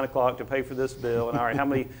wait till 9 o'clock to pay for this bill. And all right, how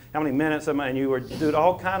many minutes am I? And you were doing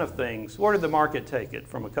all kind of things. Where did the market take it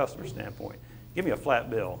from a customer standpoint? Give me a flat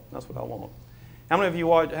bill. That's what I want. How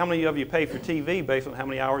many of you pay for TV based on how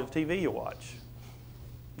many hours of TV you watch?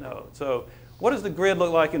 No. So what does the grid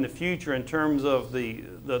look like in the future in terms of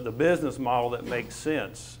the business model that makes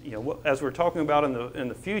sense? You know, as we're talking about in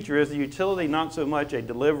the future, is the utility not so much a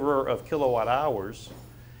deliverer of kilowatt hours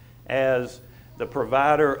as the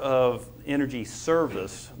provider of energy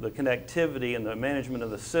service, the connectivity and the management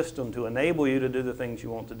of the system to enable you to do the things you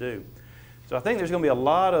want to do? So I think there's going to be a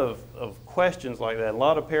lot of questions like that, a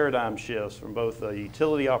lot of paradigm shifts from both a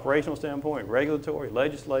utility operational standpoint, regulatory,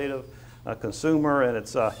 legislative, consumer, and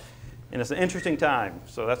it's an interesting time.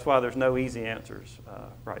 So that's why there's no easy answers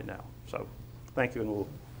right now. So thank you, and we'll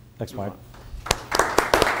Thanks, Mike.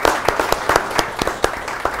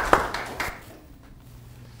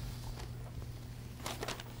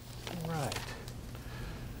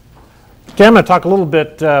 Okay, I'm going to talk a little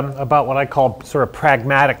bit about what I call sort of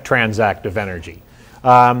pragmatic transactive energy.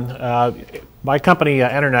 My company,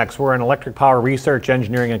 EnerNex, we're an electric power research,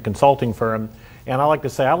 engineering, and consulting firm, and I like to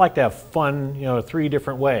say I like to have fun, you know, 3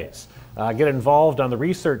 different ways. Get involved on the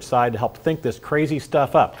research side to help think this crazy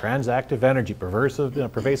stuff up, transactive energy, pervasive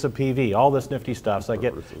PV, all this nifty stuff. So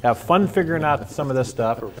I have fun figuring out some of this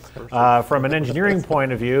stuff. From an engineering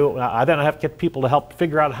point of view, I then have to get people to help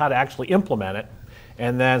figure out how to actually implement it.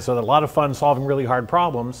 And then, so a lot of fun solving really hard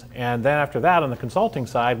problems. And then after that, on the consulting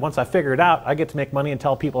side, once I figure it out, I get to make money and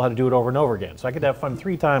tell people how to do it over and over again. So I get to have fun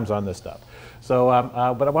 3 times on this stuff. So,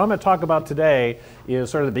 but what I'm going to talk about today is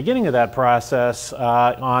sort of the beginning of that process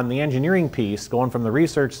on the engineering piece, going from the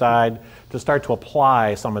research side to start to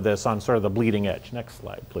apply some of this on sort of the bleeding edge. Next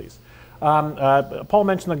slide, please. Paul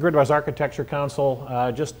mentioned the Gridwise Architecture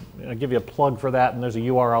Council. Just give you a plug for that, and there's a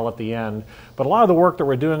URL at the end. But a lot of the work that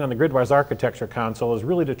we're doing on the Gridwise Architecture Council is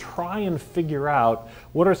really to try and figure out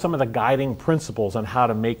what are some of the guiding principles on how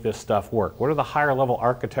to make this stuff work. What are the higher level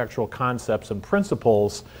architectural concepts and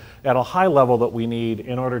principles at a high level that we need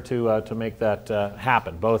in order to make that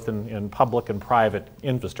happen, both in public and private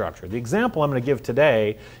infrastructure. The example I'm going to give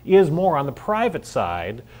today is more on the private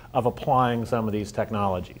side of applying some of these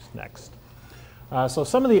technologies. Next. So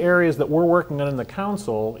some of the areas that we're working on in the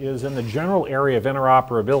Council is in the general area of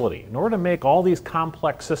interoperability. In order to make all these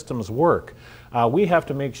complex systems work, we have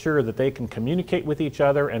to make sure that they can communicate with each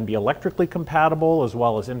other and be electrically compatible as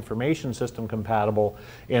well as information system compatible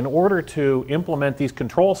in order to implement these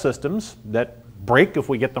control systems that break if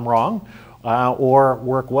we get them wrong or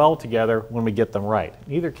work well together when we get them right.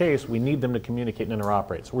 In either case, we need them to communicate and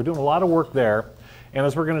interoperate. So we're doing a lot of work there. And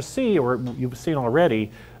as we're going to see, or you've seen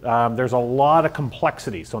already, there's a lot of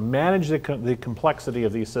complexity. So manage the complexity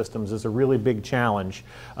of these systems is a really big challenge.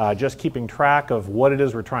 Just keeping track of what it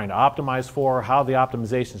is we're trying to optimize for, how the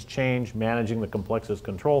optimizations change, managing the complexest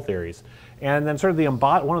control theories. And then sort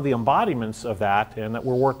of one of the embodiments of that, and that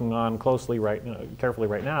we're working on closely carefully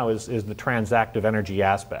right now, is the transactive energy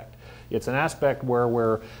aspect. It's an aspect where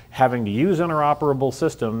we're having to use interoperable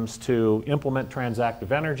systems to implement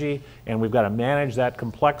transactive energy, and we've got to manage that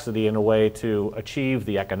complexity in a way to achieve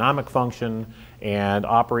the economic function and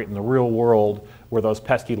operate in the real world where those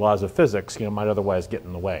pesky laws of physics, might otherwise get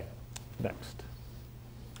in the way. Next.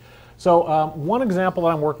 So one example that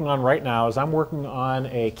I'm working on right now is I'm working on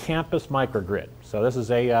a campus microgrid. So this is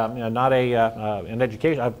not an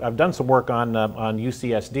education. I've done some work on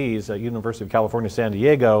UCSD's, University of California, San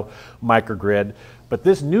Diego microgrid. But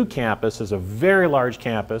this new campus is a very large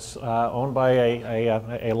campus owned by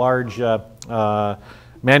a large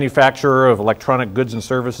manufacturer of electronic goods and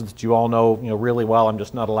services that you all know really well. I'm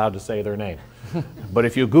just not allowed to say their name. But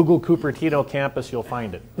if you Google Cupertino campus, you'll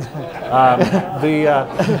find it.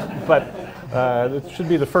 It should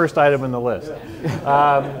be the first item in the list.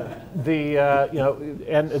 And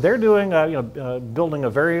they're doing, building a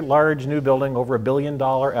very large new building, over $1 billion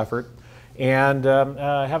effort, and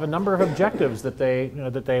have a number of objectives that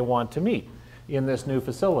they want to meet in this new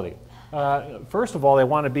facility. First of all, they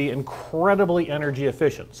want to be incredibly energy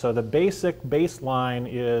efficient. So the basic baseline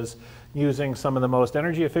is using some of the most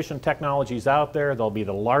energy efficient technologies out there. They'll be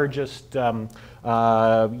the largest user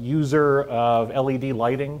of LED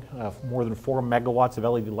lighting, more than 4 megawatts of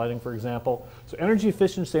LED lighting, for example. So energy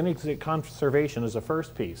efficiency and energy conservation is the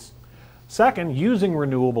first piece. Second, using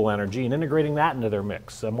renewable energy and integrating that into their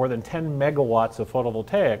mix. More than 10 megawatts of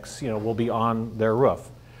photovoltaics will be on their roof.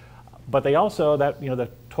 But they also, the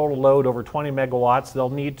total load over 20 megawatts, they'll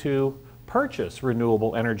need to purchase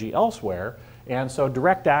renewable energy elsewhere. And so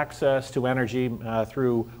direct access to energy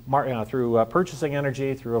through purchasing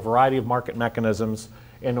energy through a variety of market mechanisms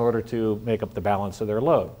in order to make up the balance of their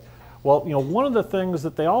load. Well, one of the things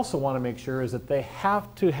that they also want to make sure is that they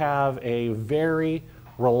have to have a very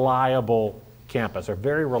reliable campus or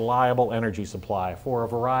very reliable energy supply for a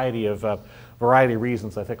variety of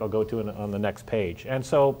reasons I think I'll go to on the next page. And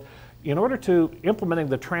so in order to implementing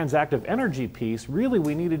the transactive energy piece, really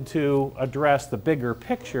we needed to address the bigger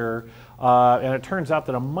picture, and it turns out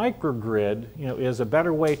that a microgrid is a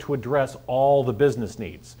better way to address all the business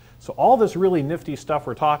needs. So all this really nifty stuff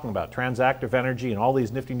we're talking about, transactive energy and all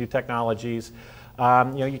these nifty new technologies,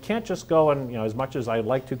 you can't just go and, as much as I'd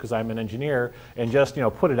like to because I'm an engineer, and just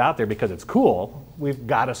put it out there because it's cool. We've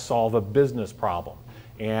got to solve a business problem.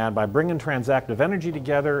 And by bringing transactive energy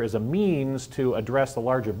together as a means to address the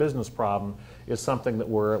larger business problem is something that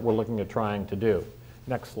we're looking at trying to do.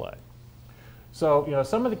 Next slide. So,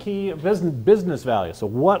 some of the key business values. So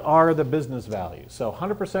what are the business values? So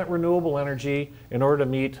 100% renewable energy in order to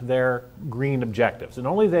meet their green objectives. And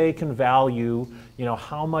only they can value,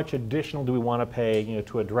 how much additional do we want to pay,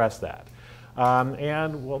 to address that.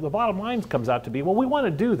 And well, the bottom line comes out to be, well, we want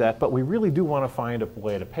to do that, but we really do want to find a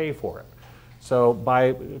way to pay for it. So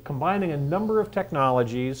by combining a number of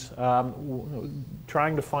technologies,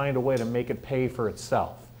 trying to find a way to make it pay for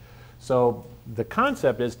itself. So the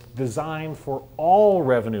concept is designed for all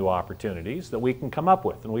revenue opportunities that we can come up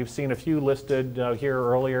with. And we've seen a few listed here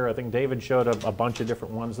earlier. I think David showed a bunch of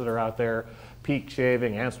different ones that are out there. Peak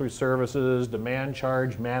shaving, ancillary services, demand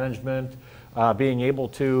charge management, being able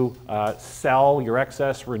to sell your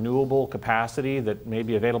excess renewable capacity that may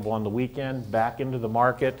be available on the weekend back into the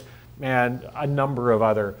market, and a number of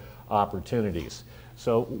other opportunities.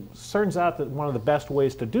 So it turns out that one of the best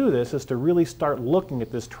ways to do this is to really start looking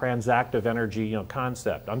at this transactive energy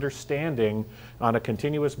concept, understanding on a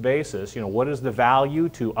continuous basis, what is the value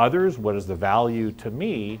to others, what is the value to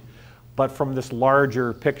me, but from this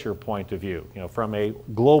larger picture point of view, from a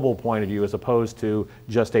global point of view as opposed to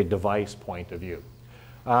just a device point of view.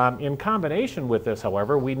 In combination with this,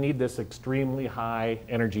 however, we need this extremely high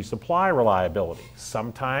energy supply reliability.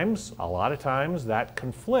 Sometimes, a lot of times, that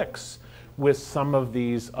conflicts with some of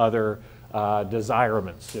these other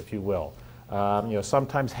desirements, if you will.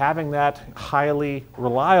 Sometimes having that highly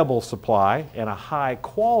reliable supply and a high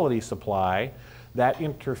quality supply that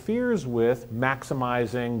interferes with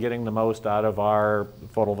maximizing getting the most out of our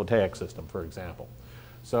photovoltaic system, for example.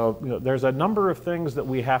 So there's a number of things that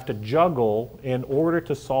we have to juggle in order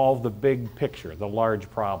to solve the big picture, the large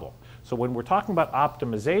problem. So when we're talking about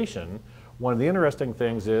optimization, one of the interesting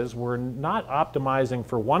things is we're not optimizing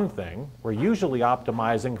for one thing, we're usually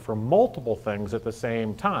optimizing for multiple things at the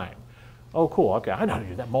same time. Oh, cool, okay, I know how to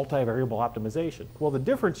do that multivariable optimization. Well, the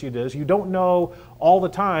difference is you don't know all the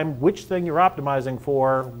time which thing you're optimizing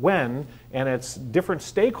for when, and it's different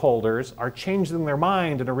stakeholders are changing their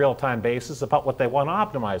mind on a real-time basis about what they want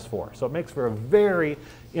to optimize for. So it makes for a very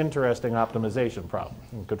interesting optimization problem,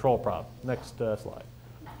 and control problem. Next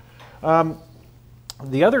slide.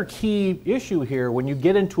 The other key issue here, when you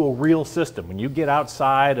get into a real system, when you get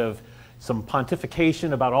outside of some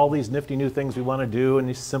pontification about all these nifty new things we want to do and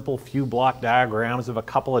these simple few block diagrams of a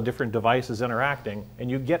couple of different devices interacting, and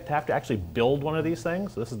you get to have to actually build one of these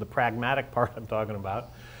things, this is the pragmatic part I'm talking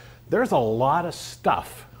about, there's a lot of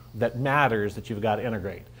stuff that matters that you've got to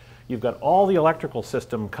integrate. You've got all the electrical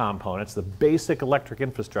system components, the basic electric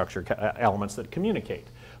infrastructure elements that communicate,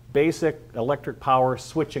 basic electric power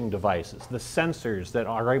switching devices, the sensors that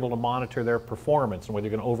are able to monitor their performance and whether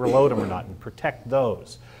you're going to overload them or not and protect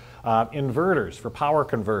those. Inverters for power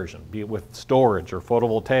conversion, be it with storage or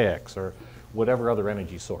photovoltaics or whatever other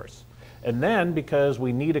energy source. And then, because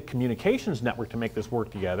we need a communications network to make this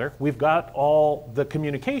work together, we've got all the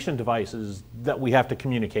communication devices that we have to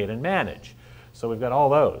communicate and manage. So we've got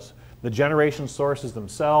all those. The generation sources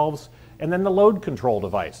themselves, and then the load control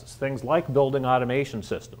devices, things like building automation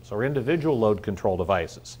systems or individual load control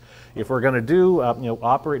devices. If we're going to do,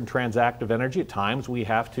 operate in transactive energy, at times we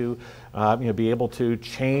have to, be able to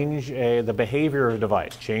change the behavior of a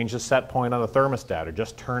device, change the set point on the thermostat, or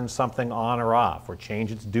just turn something on or off, or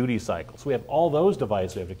change its duty cycle. So we have all those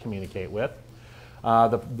devices we have to communicate with.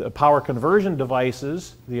 The power conversion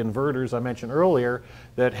devices, the inverters I mentioned earlier,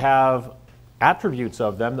 that have attributes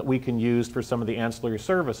of them that we can use for some of the ancillary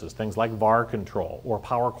services, things like VAR control or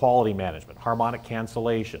power quality management, harmonic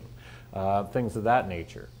cancellation, things of that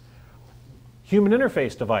nature. Human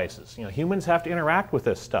interface devices. Humans have to interact with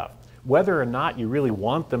this stuff. Whether or not you really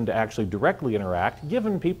want them to actually directly interact,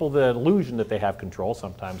 giving people the illusion that they have control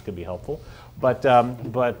sometimes can be helpful. But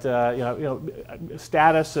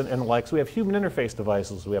status and the like. So we have human interface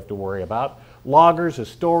devices we have to worry about. Loggers,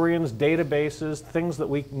 historians, databases, things that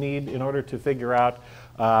we need in order to figure out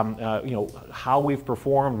how we've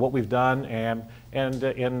performed, what we've done, and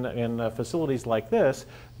in facilities like this,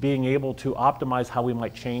 being able to optimize how we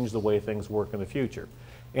might change the way things work in the future.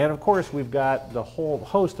 And of course, we've got the whole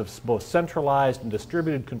host of both centralized and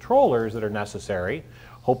distributed controllers that are necessary,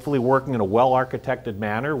 hopefully working in a well-architected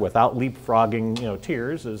manner without leapfrogging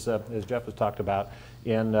tiers, as Jeff has talked about,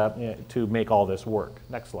 to make all this work.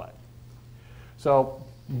 Next slide. So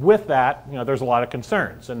with that, there's a lot of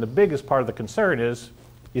concerns. And the biggest part of the concern is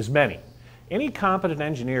many. Any competent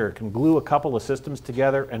engineer can glue a couple of systems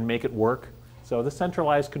together and make it work. So the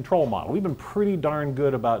centralized control model, we've been pretty darn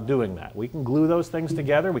good about doing that. We can glue those things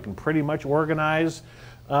together. We can pretty much organize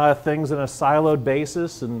things in a siloed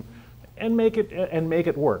basis and make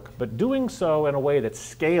it work. But doing so in a way that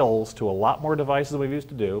scales to a lot more devices than we've used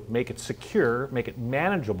to do, make it secure, make it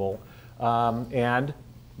manageable, and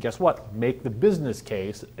guess what? Make the business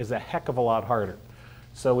case is a heck of a lot harder.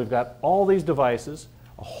 So we've got all these devices,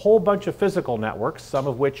 a whole bunch of physical networks, some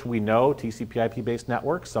of which we know, TCP/IP-based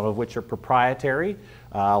networks, some of which are proprietary.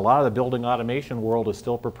 A lot of the building automation world is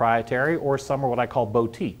still proprietary, or some are what I call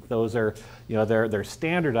boutique. Those are, they're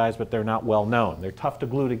standardized, but they're not well known. They're tough to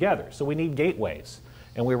glue together. So we need gateways,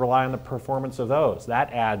 and we rely on the performance of those.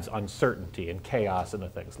 That adds uncertainty and chaos into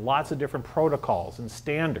things. Lots of different protocols and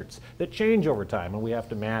standards that change over time, and we have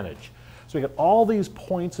to manage. So we got all these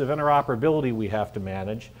points of interoperability we have to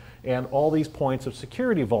manage, and all these points of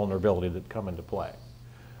security vulnerability that come into play.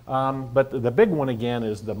 But the big one, again,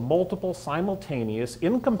 is the multiple simultaneous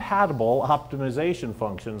incompatible optimization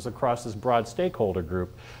functions across this broad stakeholder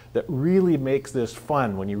group that really makes this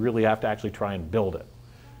fun when you really have to actually try and build it.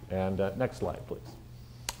 And next slide, please.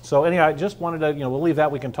 So anyhow, I just wanted to, we'll leave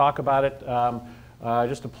that. We can talk about it.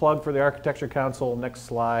 Just a plug for the Architecture Council. Next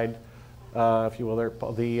slide. If you will,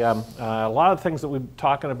 a lot of things that we're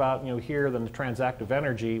talking about, here, the transactive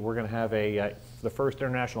energy. We're going to have the first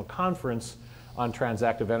international conference on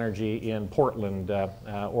transactive energy in Portland,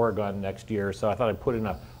 Oregon next year. So I thought I'd put in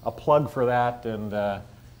a plug for that. And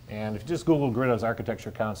if you just Google Gritto's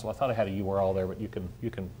Architecture Council, I thought I had a URL there, but you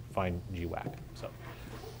can find GWAC. So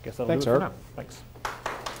I guess that'll do it for now. Thanks.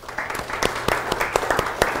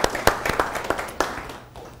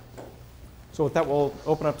 So with that, we'll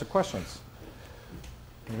open up to questions.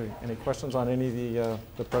 Any questions on any of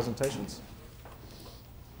the presentations?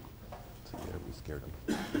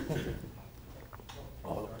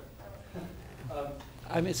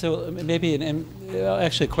 So maybe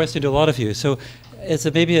actually a question to a lot of you. So as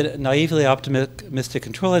maybe a naively optimistic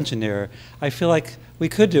control engineer, I feel like we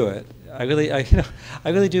could do it. I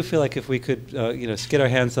really do feel like if we could, just get our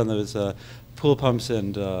hands on those pool pumps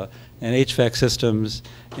and HVAC systems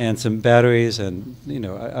and some batteries, and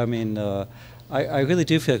I really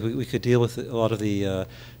do feel like we could deal with a lot of the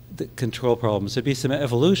control problems. There'd be some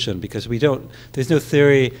evolution because there's no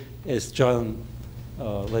theory, as John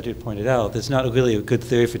Ledyard pointed out, there's not really a good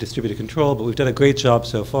theory for distributed control, but we've done a great job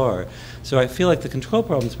so far. So I feel like the control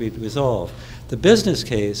problems we'd resolve. The business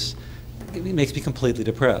case, it makes me completely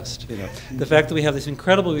depressed. The fact that we have these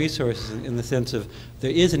incredible resources in the sense of there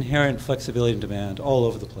is inherent flexibility and demand all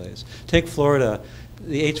over the place. Take Florida.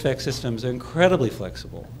 The HVAC systems are incredibly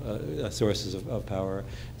flexible sources of power.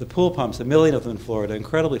 The pool pumps, 1 million of them in Florida,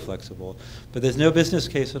 incredibly flexible. But there's no business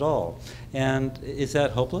case at all. And is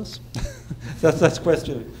that hopeless? That's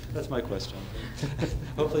my question.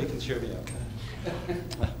 Hopefully you can cheer me up.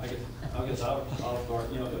 I guess I'll start.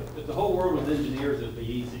 If the whole world was engineers, it'd be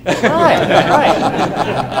easy. Right.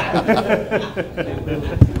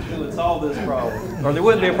 It would solve this problem, or there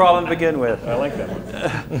wouldn't be a problem to begin with. I like that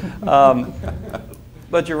one.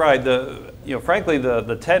 But you're right. Frankly,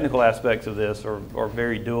 the technical aspects of this are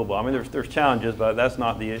very doable. I mean, there's challenges, but that's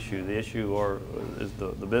not the issue. The issue is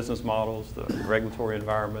the business models, the regulatory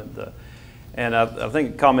environment, and I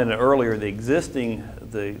think commented earlier the existing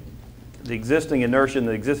inertia in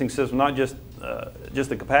the existing system, not just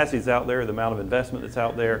the capacity that's out there, the amount of investment that's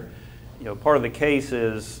out there. Part of the case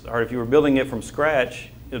is, or if you were building it from scratch,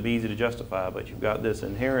 it would be easy to justify, but you've got this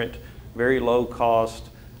inherent, very low cost,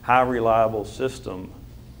 high reliable system,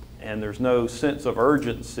 and there's no sense of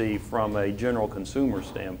urgency from a general consumer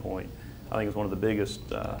standpoint. I think it's one of the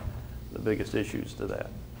biggest issues to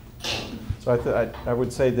that. So I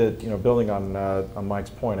would say that, building on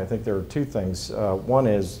Mike's point, I think there are two things. One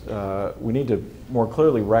is we need to more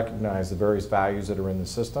clearly recognize the various values that are in the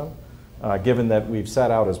system given that we've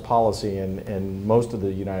set out as policy in most of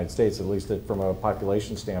the United States, at least from a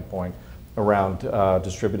population standpoint, around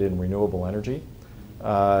distributed and renewable energy,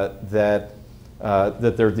 that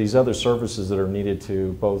there are these other services that are needed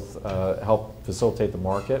to both help facilitate the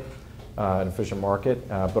market, an efficient market,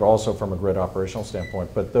 but also from a grid operational standpoint.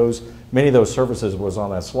 But many of those services was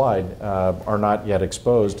on that slide are not yet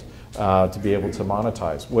exposed to be able to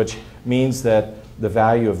monetize, which means that the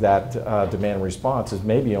value of that demand response is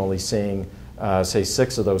maybe only seeing, say,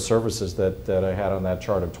 6 of those services that I had on that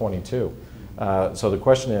chart of 22. So the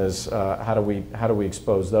question is, how do we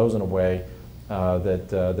expose those in a way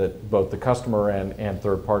that both the customer and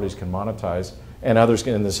third parties can monetize, and others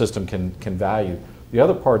in the system can value? The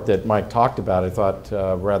other part that Mike talked about, I thought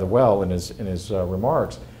rather well in his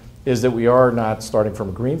remarks, is that we are not starting from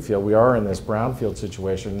a greenfield. We are in this brownfield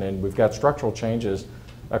situation, and we've got structural changes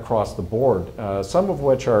across the board, some of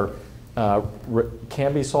which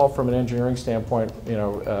can be solved from an engineering standpoint.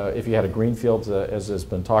 If you had a greenfield, as has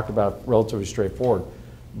been talked about, relatively straightforward.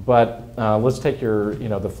 But let's take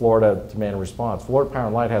the Florida demand response. Florida Power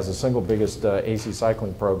and Light has the single biggest AC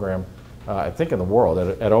cycling program, I think, in the world,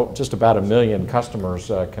 at just about 1 million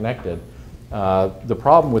customers connected. The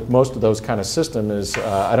problem with most of those kind of systems is,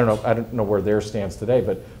 I don't know where theirs stands today,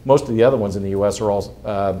 but most of the other ones in the U.S. are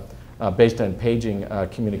all based on paging,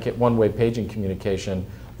 one-way paging communication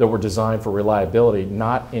that were designed for reliability,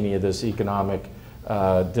 not any of this economic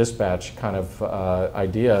dispatch kind of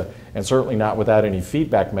idea, and certainly not without any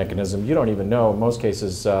feedback mechanism. You don't even know, in most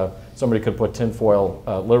cases, somebody could put tinfoil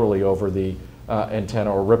literally over the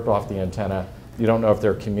antenna or ripped off the antenna. You don't know if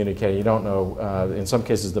they're communicating. You don't know, in some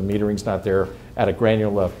cases, the metering's not there at a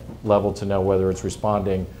granular level to know whether it's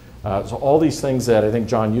responding. So all these things that I think,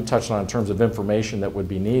 John, you touched on in terms of information that would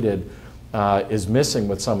be needed is missing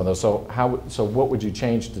with some of those. So what would you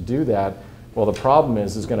change to do that? Well, the problem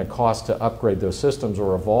is it's going to cost to upgrade those systems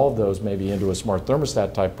or evolve those maybe into a smart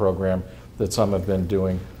thermostat type program that some have been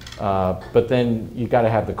doing. But then you got to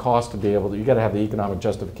have the cost to be able to, you got to have the economic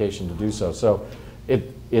justification to do so. So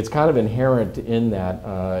it's kind of inherent in that,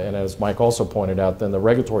 and as Mike also pointed out, then the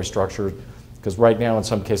regulatory structure, because right now in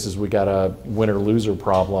some cases we got a winner-loser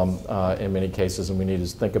problem in many cases, and we need to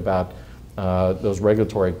think about those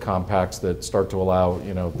regulatory compacts that start to allow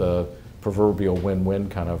the proverbial win-win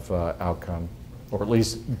kind of outcome, or at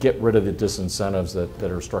least get rid of the disincentives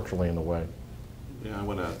that are structurally in the way. Yeah, I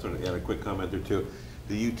want to sort of add a quick comment or two.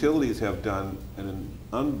 The utilities have done an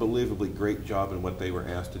unbelievably great job in what they were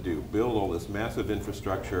asked to do. Build all this massive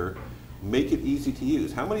infrastructure, make it easy to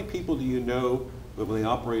use. How many people do you know that when they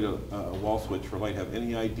operate a wall switch for light have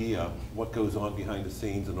any idea what goes on behind the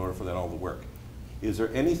scenes in order for that all to work? Is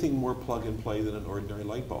there anything more plug and play than an ordinary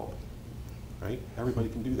light bulb? Right? Everybody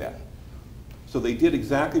can do that. So they did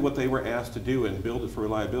exactly what they were asked to do and build it for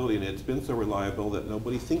reliability, and it's been so reliable that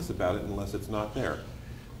nobody thinks about it unless it's not there.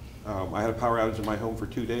 I had a power outage in my home for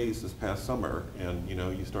 2 days this past summer, and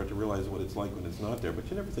you start to realize what it's like when it's not there, but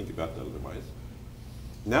you never think about that otherwise.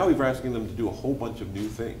 Now we're asking them to do a whole bunch of new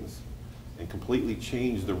things and completely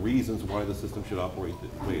change the reasons why the system should operate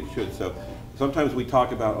the way it should. So sometimes we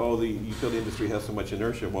talk about, oh, the utility industry has so much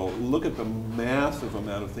inertia. Well, look at the massive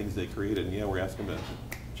amount of things they created, and yeah, we're asking them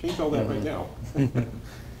to change all that right now.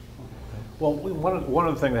 Well, one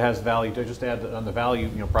of the things that has value, to just add on the value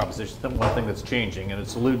proposition, one thing that's changing, and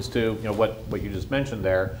it alludes to what you just mentioned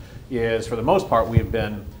there, is for the most part we have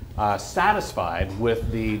been satisfied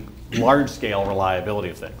with the large-scale reliability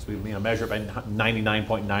of things. We measure by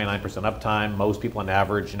 99.99% uptime. Most people on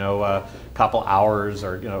average, a couple hours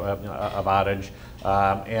or of outage,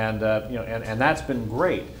 and that's been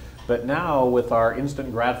great. But now with our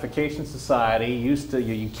instant gratification society,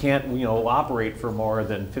 you can't operate for more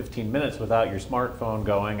than 15 minutes without your smartphone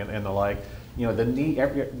going and the like. The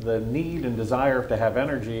need and desire to have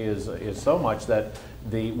energy is so much that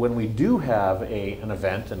when we do have an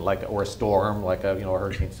event or a storm like a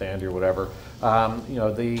Hurricane Sandy or whatever,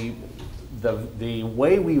 the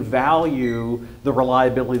way we value the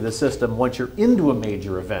reliability of the system once you're into a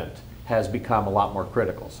major event has become a lot more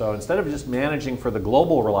critical. So instead of just managing for the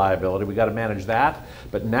global reliability, we got to manage that.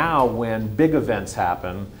 But now when big events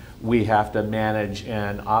happen, we have to manage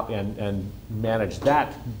and manage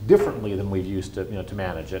that differently than we've used to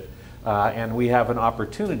manage it. And we have an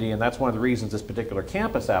opportunity, and that's one of the reasons this particular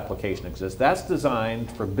campus application exists. That's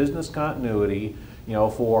designed for business continuity,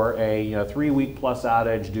 for a 3-week plus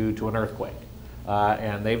outage due to an earthquake.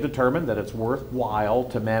 And they've determined that it's worthwhile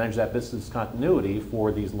to manage that business continuity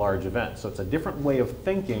for these large events. So it's a different way of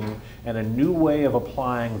thinking and a new way of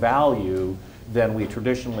applying value than we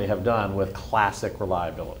traditionally have done with classic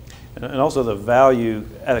reliability. And also the value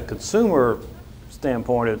at a consumer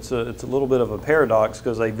standpoint, it's a little bit of a paradox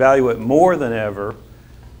because they value it more than ever,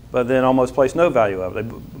 but then almost place no value of it.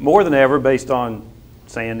 More than ever based on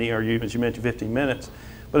Sandy, or as you mentioned, 15 minutes.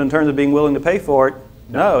 But in terms of being willing to pay for it,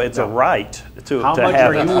 no, it's a right to How much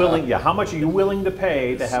have are it. you willing? Yeah, how much are you willing to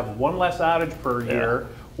pay to have one less outage per year,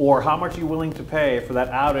 or how much are you willing to pay for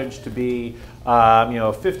that outage to be,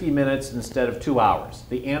 50 minutes instead of 2 hours?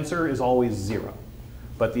 The answer is always 0,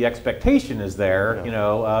 but the expectation is there,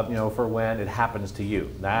 for when it happens to you.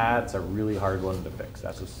 That's a really hard one to fix.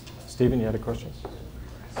 That's Stephen, you had a question?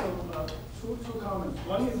 So, two comments.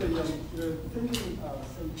 One is that you're thinking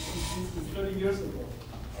since 30 years ago,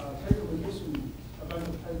 telecommunication, a bunch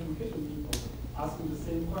of telecommunication people asking the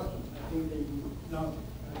same question. I think they do not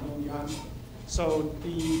know the answer. So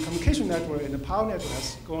the communication network and the power network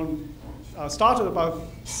has started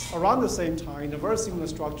around the same time in a very similar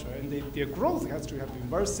structure, and their growth has to have been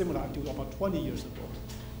very similar until about 20 years ago,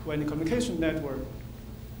 when the communication network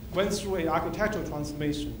went through an architectural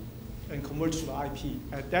transformation and converged to the IP.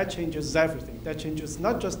 And that changes everything. That changes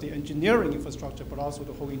not just the engineering infrastructure, but also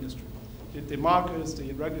the whole industry. The markets,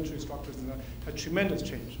 the regulatory structures, had tremendous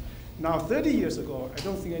change. Now, 30 years ago, I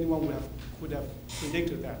don't think anyone would have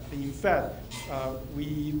predicted that. And in fact,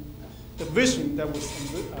 the vision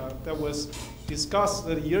that was discussed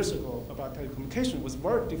 30 years ago about telecommunication was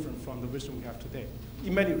very different from the vision we have today,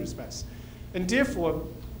 in many respects. And therefore,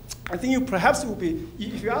 I think perhaps it would be,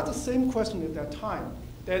 if you ask the same question at that time,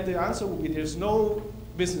 then the answer would be there's no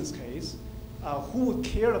business case. Who would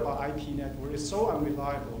care about IP network? It's so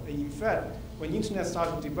unreliable. And in fact, when internet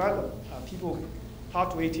started to develop, people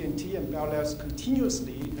talked to AT&T and Bell Labs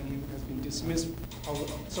continuously, and has been dismissed.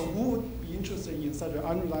 So who would be interested in such an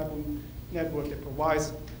unreliable network that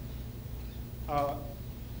provides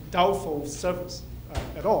doubtful service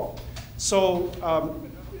at all? So,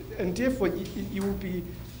 and therefore, it would be,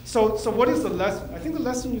 so what is the lesson? I think the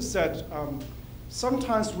lesson you said,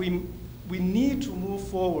 sometimes we need to move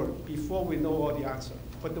forward before we know all the answer.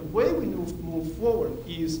 But the way we move forward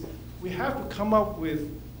is we have to come up with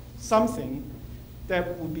something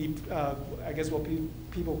that would be, I guess, what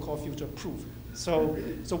people call future-proof. So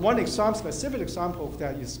one specific example of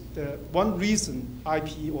that is the one reason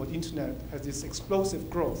IP or the internet has this explosive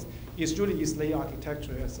growth is really its layer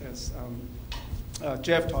architecture, as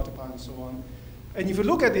Jeff talked about and so on. And if you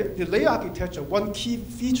look at the layer architecture, one key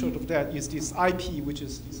feature of that is this IP, which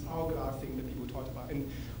is this hourglass thing that people talked about. And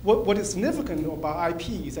what is significant about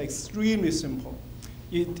IP is extremely simple.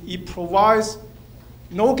 It provides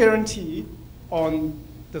no guarantee on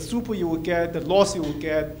the throughput you will get, the loss you will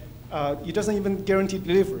get. It doesn't even guarantee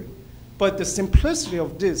delivery. But the simplicity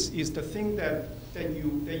of this is the thing that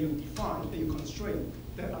you define, that you constrain,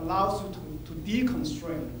 that allows you to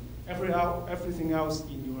deconstrain everything else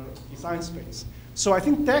in your design space. So I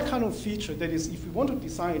think that kind of feature, that is, if we want to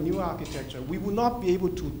design a new architecture, we will not be able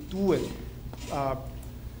to do it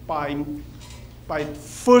by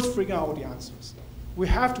first figuring out all the answers. We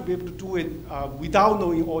have to be able to do it without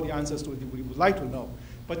knowing all the answers to it we would like to know,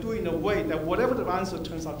 but do it in a way that whatever the answer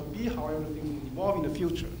turns out to be, however things will evolve in the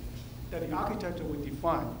future, that the architecture will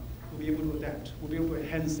define, will be able to adapt, will be able to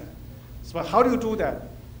enhance that. So how do you do that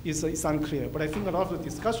is unclear, but I think a lot of the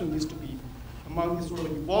discussion needs to be among the sort of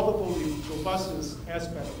evolvable, the robustness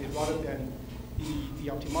aspect of it, rather than the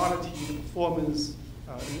optimality, the performance,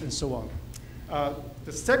 and so on.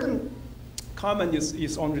 The second comment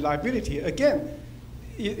is on reliability. Again,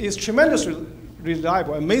 it is tremendously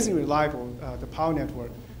reliable, amazingly reliable, the power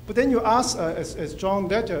network. But then you ask, as John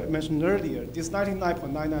Ledger mentioned earlier, this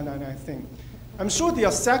 99.9999 thing. I'm sure there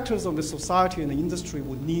are sectors of the society and the industry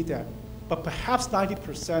would need that, but perhaps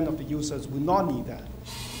 90% of the users will not need that.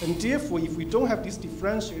 And therefore, if we don't have these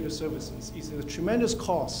differentiated services, it's a tremendous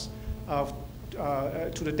cost to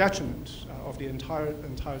the detriment of the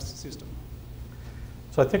entire system.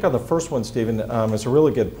 So I think on the first one, Stephen, it's a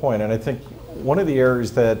really good point. And I think one of the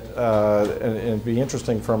areas that, and it'd be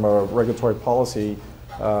interesting from a regulatory policy,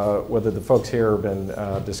 whether the folks here have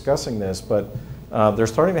been discussing this, but they're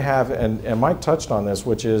starting to have, and Mike touched on this,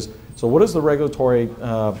 which is, so what is the regulatory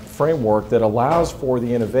framework that allows for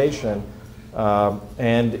the innovation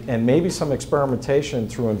and maybe some experimentation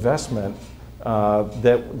through investment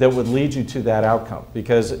that would lead you to that outcome?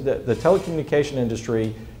 Because the telecommunication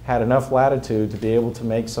industry had enough latitude to be able to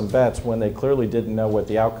make some bets when they clearly didn't know what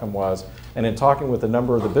the outcome was. And in talking with a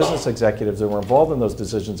number of the business executives that were involved in those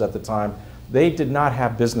decisions at the time, they did not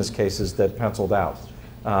have business cases that penciled out.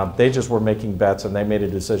 They just were making bets, and they made a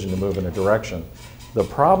decision to move in a direction. The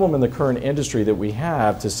problem in the current industry that we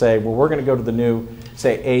have to say, well, we're going to go to the new,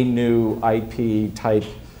 say, a new IP type,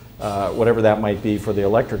 whatever that might be for the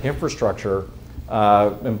electric infrastructure,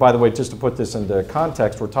 And by the way, just to put this into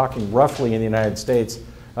context, we're talking roughly in the United States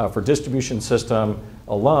for distribution system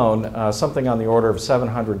alone, something on the order of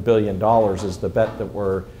 $700 billion is the bet that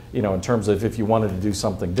we're, in terms of if you wanted to do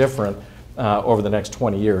something different over the next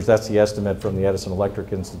 20 years. That's the estimate from the Edison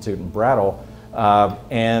Electric Institute in Brattle.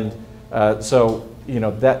 So,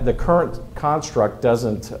 that the current construct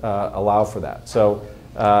doesn't allow for that. So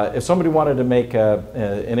if somebody wanted to make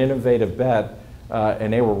an innovative bet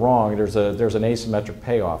and they were wrong, there's an asymmetric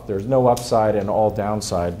payoff. There's no upside and all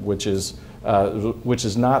downside, which is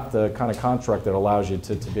not the kind of construct that allows you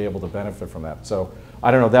to be able to benefit from that. So I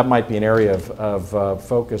don't know, that might be an area of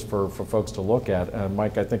focus for folks to look at.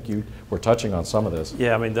 Mike, I think you were touching on some of this.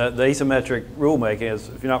 Yeah, I mean, the asymmetric rulemaking is,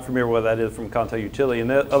 if you're not familiar with what that is from Contact Utility,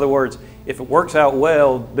 in other words, if it works out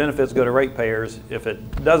well, benefits go to ratepayers. If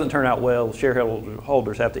it doesn't turn out well,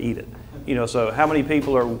 shareholders have to eat it. So how many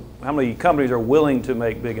companies are willing to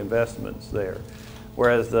make big investments there?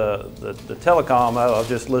 Whereas the telecom, I was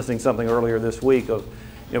just listening to something earlier this week of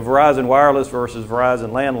Verizon Wireless versus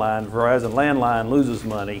Verizon Landline. Verizon Landline loses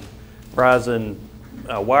money. Verizon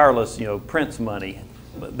Wireless, prints money.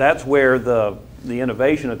 That's where the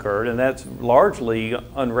innovation occurred, and that's largely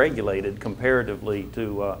unregulated comparatively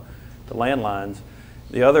to landlines.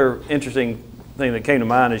 The other interesting thing that came to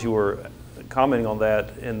mind as you were commenting on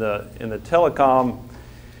that, in the telecom,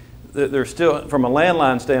 there's still, from a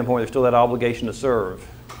landline standpoint, there's still that obligation to serve.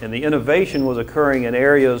 And the innovation was occurring in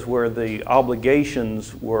areas where the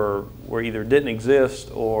obligations were either didn't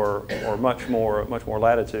exist or much more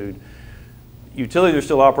latitude. Utilities are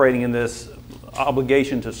still operating in this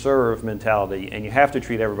obligation to serve mentality, and you have to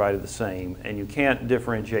treat everybody the same, and you can't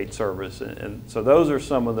differentiate service. And so those are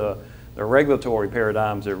some of the regulatory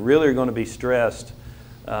paradigms that really are going to be stressed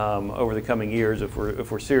over the coming years if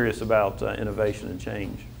we're serious about innovation and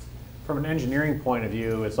change. From an engineering point of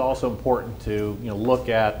view, it's also important to look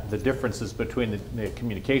at the differences between the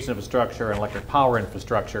communication infrastructure and electric power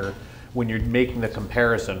infrastructure when you're making the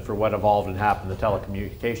comparison for what evolved and happened in the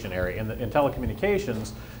telecommunication area. In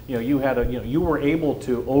telecommunications, you were able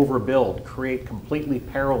to overbuild, create completely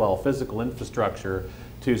parallel physical infrastructure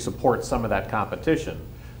to support some of that competition.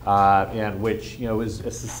 And which is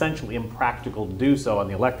essentially impractical to do so on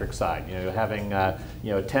the electric side. Having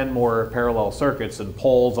 10 more parallel circuits and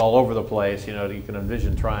poles all over the place. You can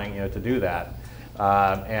envision trying to do that.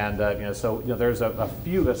 So there's a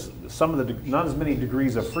few, not as many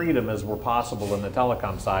degrees of freedom as were possible in the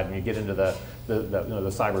telecom side when you get into the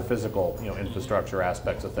cyber physical infrastructure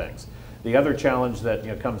aspects of things. The other challenge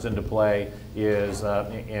that comes into play is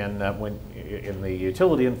in the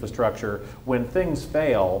utility infrastructure, when things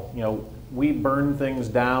fail, we burn things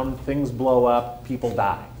down, things blow up, people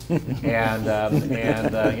die.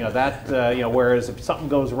 Whereas if something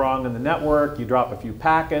goes wrong in the network, you drop a few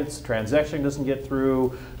packets, transaction doesn't get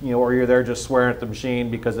through, or you're there just swearing at the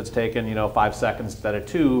machine because it's taken 5 seconds instead of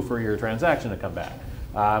 2 for your transaction to come back.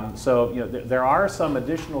 There are some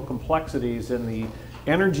additional complexities in the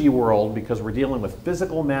energy world because we're dealing with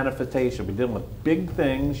physical manifestation. We're dealing with big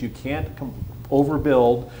things. You can't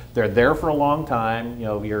overbuild. They're there for a long time.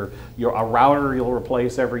 You're a router you'll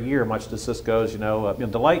replace every year, much to Cisco's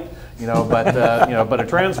delight. But a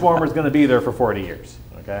transformer is going to be there for 40 years.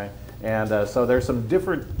 Okay, and so there's some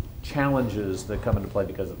different challenges that come into play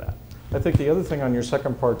because of that. I think the other thing on your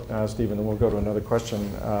second part, Stephen, and we'll go to another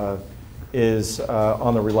question. Is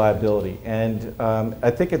on the reliability. And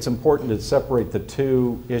I think it's important to separate the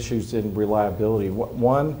two issues in reliability.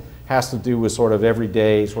 One has to do with sort of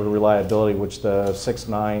everyday sort of reliability, which the 6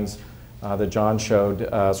 nines that John showed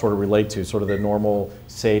sort of relate to, sort of the normal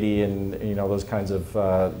SAIDI and those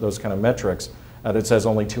kind of metrics that says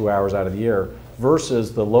only 2 hours out of the year,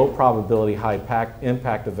 versus the low probability high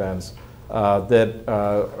impact events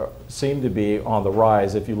that seem to be on the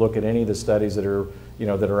rise. If you look at any of the studies that are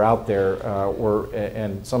out there,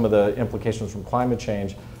 and some of the implications from climate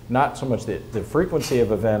change, not so much the frequency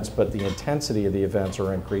of events, but the intensity of the events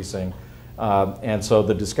are increasing. And so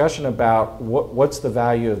the discussion about what's the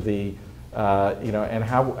value of the, and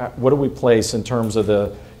what do we place in terms of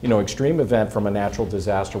the, extreme event from a natural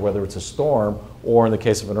disaster, whether it's a storm or in the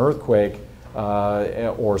case of an earthquake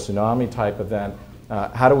or tsunami type event.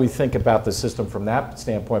 How do we think about the system from that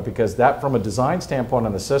standpoint? Because that, from a design standpoint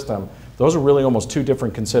on the system, those are really almost two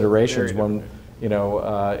different considerations. When,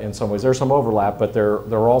 in some ways there's some overlap, but there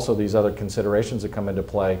are also these other considerations that come into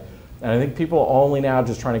play. And I think people are only now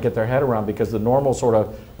just trying to get their head around, because the normal sort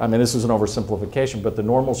of, I mean, this is an oversimplification, but the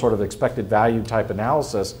normal sort of expected value type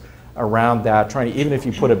analysis around that, even if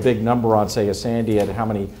you put a big number on, say, a Sandy at how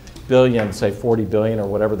many billion, say 40 billion or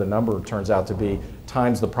whatever the number turns out to be,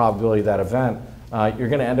 times the probability of that event, you're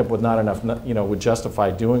going to end up with not enough, would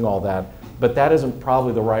justify doing all that. But that isn't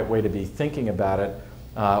probably the right way to be thinking about it,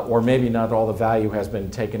 or maybe not all the value has been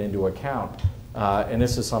taken into account. And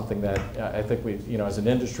this is something that I think we, as an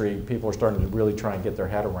industry, people are starting to really try and get their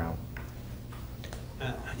head around.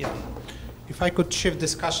 Yeah. If I could shift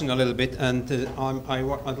discussion a little bit, and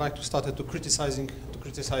I'd like to start to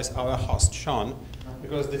criticize our host, Sean,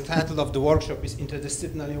 because the title of the workshop is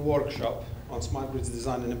Interdisciplinary Workshop on Smart Grids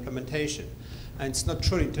Design and Implementation. And it's not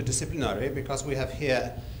truly interdisciplinary because we have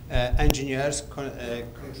here engineers,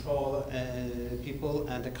 control people,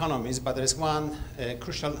 and economists, but there is one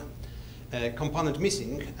crucial component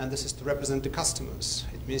missing, and this is to represent the customers.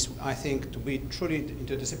 It means, I think, to be truly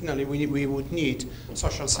interdisciplinary, we would need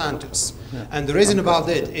social scientists. Yeah. And the reason about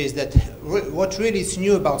it is that what really is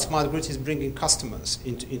new about smart grids is bringing customers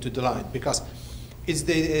into the light, because it's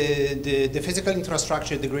the physical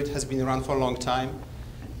infrastructure, the grid has been around for a long time.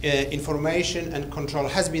 Information and control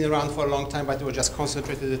has been around for a long time, but it was just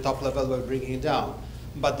concentrated at the top level, we're bringing it down.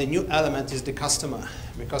 But the new element is the customer,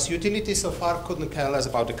 because utilities so far couldn't care less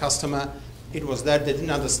about the customer. It was there, they didn't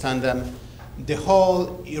understand them. The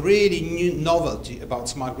whole really new novelty about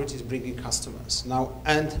smart grids is bringing customers. Now,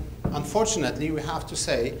 and unfortunately, we have to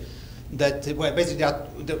say that, well, basically,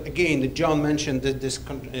 again, John mentioned that this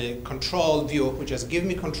control view, which is give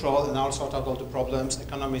me control and I'll sort out all the problems.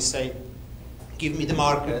 Economists say, give me the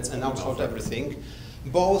markets and I'll sort everything.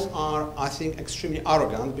 Both are, I think, extremely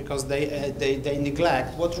arrogant because they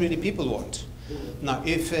neglect what really people want. Now,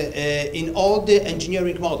 if in all the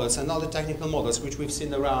engineering models and all the technical models which we've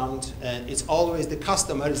seen around, it's always the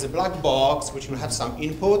customer is a black box which will have some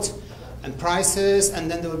inputs and prices, and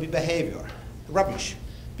then there will be behavior. Rubbish.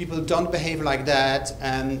 People don't behave like that,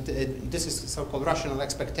 and this is so-called rational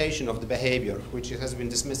expectation of the behavior, which has been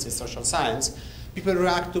dismissed in social science. People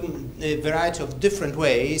react to a variety of different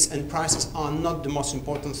ways, and prices are not the most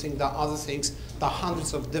important thing. There are other things. There are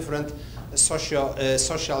hundreds of different social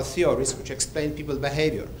theories which explain people's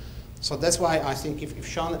behavior. So that's why I think if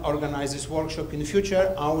Sean organizes workshop in the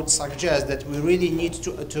future, I would suggest that we really need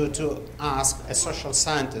to ask a social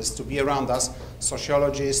scientist to be around us,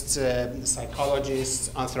 sociologists,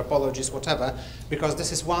 psychologists, anthropologists, whatever, because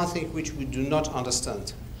this is one thing which we do not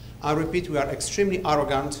understand. I repeat, we are extremely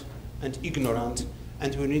arrogant and ignorant,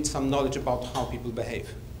 and we need some knowledge about how people behave.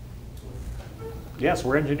 Yes,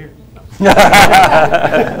 we're engineers.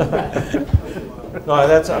 No,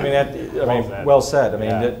 that's, well said. I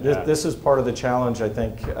mean, this is part of the challenge, I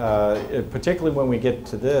think, particularly when we get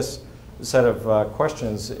to this set of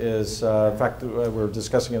questions is, in fact, we were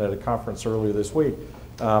discussing it at a conference earlier this week.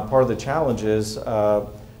 Part of the challenge is,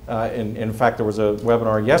 in fact, there was a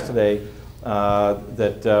webinar yesterday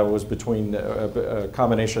that was between a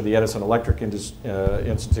combination of the Edison Electric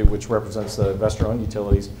Institute, which represents the investor-owned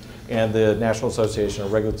utilities, and the National Association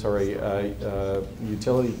of Regulatory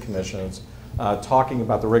Utility Commissions, talking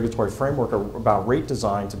about the regulatory framework about rate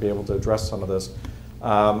design to be able to address some of this.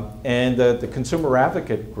 And the consumer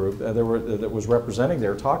advocate group that was representing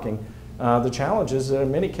there talking, the challenge is that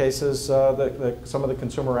in many cases some of the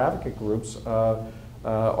consumer advocate groups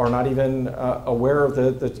are not even aware of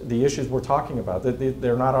the issues we're talking about.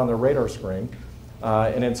 They're not on their radar screen.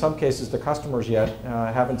 And in some cases, the customers yet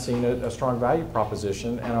haven't seen a strong value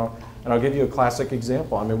proposition. And I'll give you a classic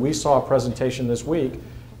example. I mean, we saw a presentation this week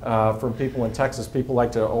from people in Texas. People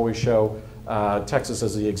like to always show Texas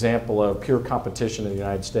as the example of pure competition in the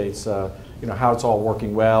United States, how it's all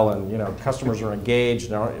working well, and customers are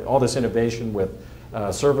engaged, and all this innovation with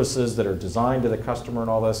services that are designed to the customer and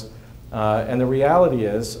all this. And the reality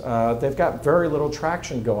is they've got very little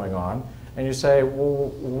traction going on. And you say, well,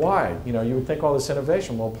 why? You would think all this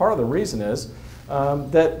innovation. Well, part of the reason is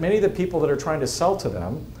that many of the people that are trying to sell to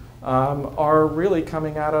them are really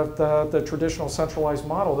coming out of the traditional centralized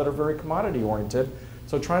model that are very commodity oriented.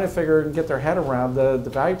 So trying to figure and get their head around the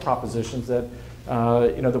value propositions that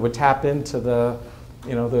that would tap into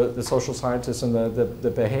the social scientists and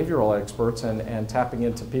the behavioral experts, and tapping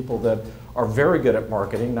into people that are very good at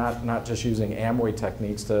marketing, not just using Amway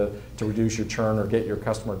techniques to reduce your churn or get your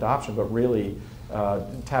customer adoption, but really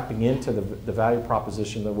tapping into the value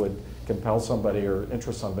proposition that would compel somebody or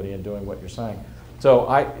interest somebody in doing what you're saying. So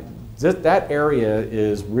that area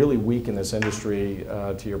is really weak in this industry,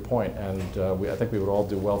 to your point, and I think we would all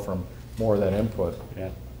do well from more of that input. Yeah,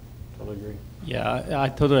 totally agree. Yeah, I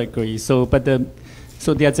totally agree. So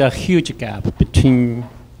there's a huge gap between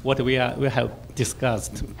what we have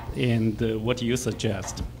discussed and what you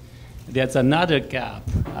suggest. There's another gap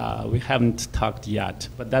we haven't talked yet,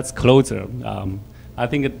 but that's closer. I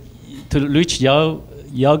think to reach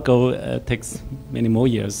your goal takes many more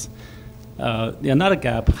years. Another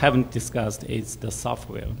gap haven't discussed is the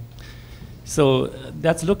software. So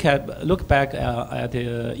let's look back at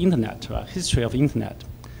the internet, history of internet.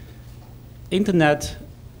 Internet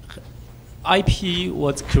IP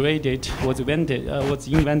was invented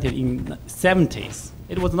in the 70s.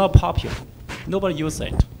 It was not popular. Nobody used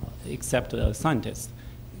it except scientists.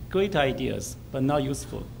 Great ideas, but not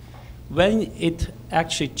useful. When it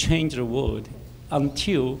actually changed the world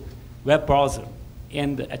until web browser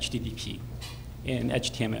and HTTP and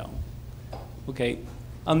HTML. Okay,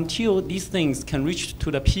 until these things can reach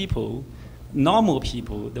to the people, normal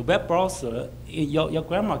people, the web browser, your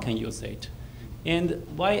grandma can use it. And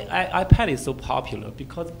why iPad is so popular?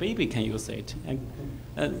 Because baby can use it, and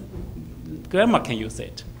grandma can use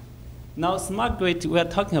it. Now, smart grid, we are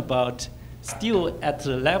talking about still at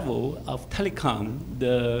the level of telecom,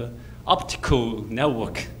 the optical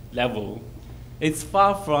network level. It's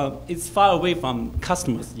far away from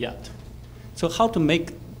customers yet. So how to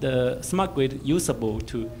make the smart grid usable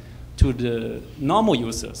to the normal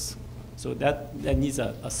users? So that needs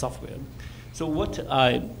a software. So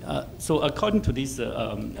so according to this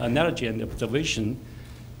analogy and observation,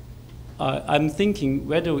 I'm thinking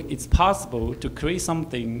whether it's possible to create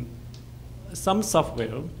some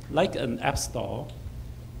software like an app store.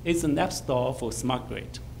 It's an app store for smart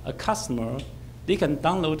grid. A customer, they can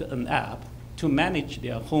download an app to manage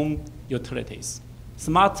their home utilities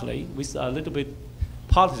smartly with a little bit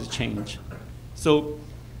policy change. So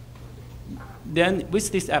then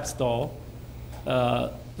with this app store,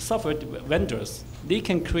 software vendors, they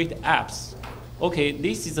can create apps. Okay,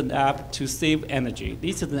 this is an app to save energy.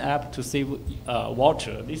 This is an app to save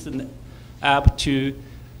water. This is an app to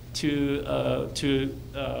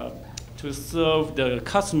serve the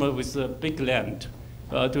customer with a big land,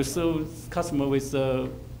 to serve customer with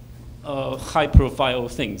high-profile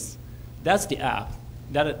things. That's the app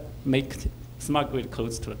that makes smart grid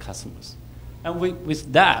close to the customers. And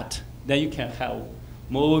with that, then you can have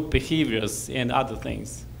more behaviors and other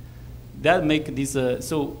things. That make this,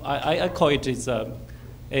 so I call it it's a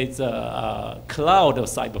cloud of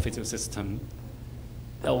cyber-physical system,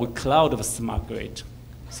 or cloud of smart grid.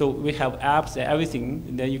 So we have apps and everything,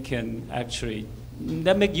 and then you can actually,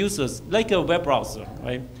 that make users, like a web browser,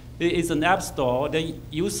 right? It's an app store that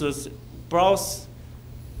users browse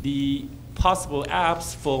the possible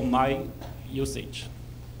apps for my usage.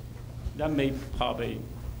 That may probably,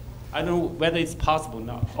 I don't know whether it's possible or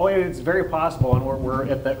not. Oh, yeah, it's very possible, and we're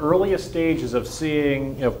at the earliest stages of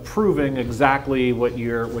seeing, proving exactly what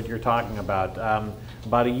you're talking about.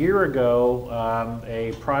 About a year ago,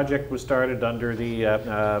 a project was started under the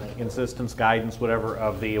insistence, guidance, whatever,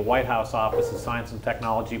 of the White House Office of Science and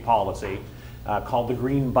Technology Policy, called the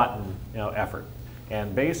Green Button effort.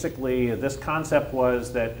 And basically, this concept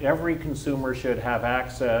was that every consumer should have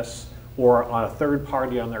access, or on a third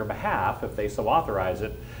party on their behalf, if they so authorize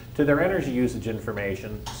it, to their energy usage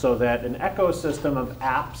information, so that an ecosystem of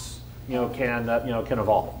apps, can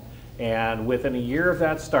evolve. And within a year of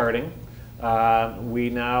that starting, we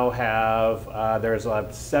now have there's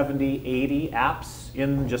 70, 80 apps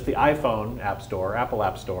in just the iPhone App Store, Apple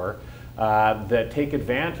App Store, that take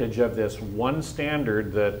advantage of this one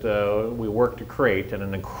standard that we worked to create in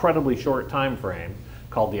an incredibly short time frame,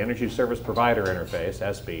 called the Energy Service Provider Interface,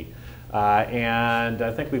 ESPI. And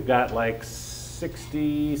I think we've got like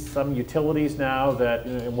 60 some utilities now that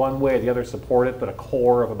in one way or the other support it, but a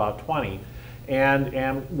core of about 20.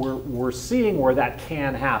 And we're seeing where that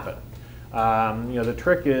can happen. The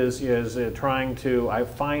trick is trying to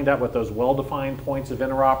find out what those well-defined points of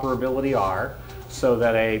interoperability are, so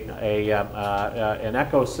that an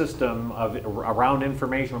ecosystem around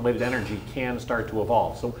information-related energy can start to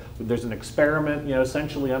evolve. So there's an experiment,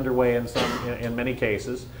 essentially underway in many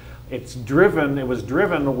cases. It was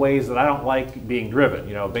driven in ways that I don't like being driven.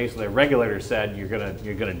 Basically, a regulator said you're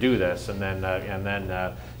gonna do this, and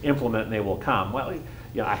then implement, and they will come. Well,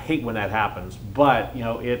 I hate when that happens, but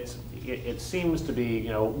it seems to be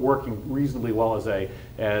working reasonably well as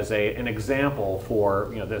an example for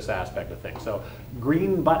this aspect of things. So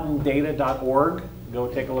greenbuttondata.org, go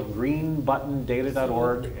take a look,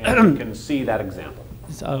 greenbuttondata.org, and you can see that example.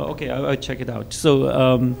 Okay, I'll check it out.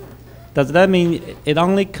 So does that mean it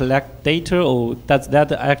only collects data, or does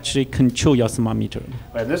that actually control your smart meter?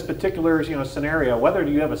 In this particular scenario, whether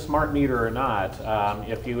you have a smart meter or not,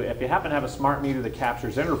 if you happen to have a smart meter that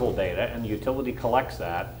captures interval data and the utility collects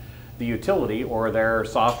that, the utility or their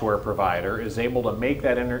software provider is able to make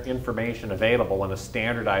that information available in a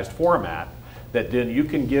standardized format that then you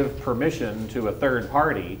can give permission to a third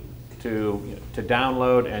party to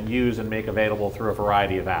download and use and make available through a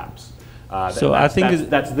variety of apps. So I think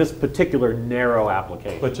that's this particular narrow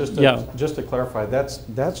application. But just to clarify,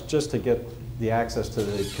 that's just to get the access to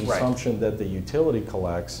the consumption that the utility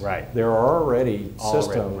collects. Right. There are already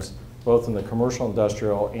systems, both in the commercial,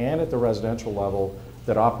 industrial, and at the residential level,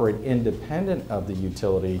 that operate independent of the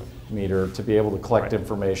utility meter to be able to collect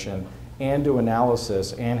information and do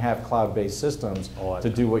analysis and have cloud-based systems to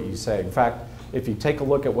do what you say. In fact, if you take a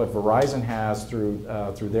look at what Verizon has through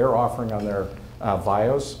their offering on their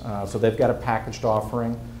VIOS, so they've got a packaged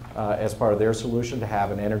offering as part of their solution to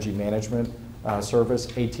have an energy management service.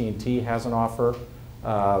 AT&T has an offer.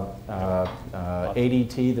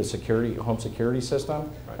 ADT, the home security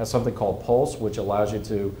system, has something called Pulse, which allows you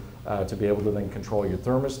to be able to then control your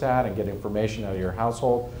thermostat and get information out of your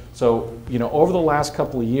household. So, over the last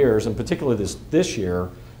couple of years, and particularly this year,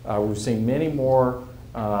 we've seen many more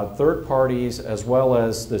third parties as well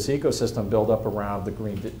as this ecosystem build up around the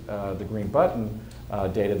green button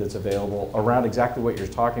data that's available around exactly what you're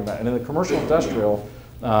talking about. And in the commercial industrial,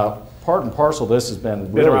 part and parcel, this has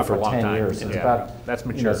been really for 10 years. Since that's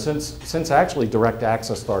mature. Since actually direct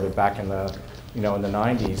access started back in the in the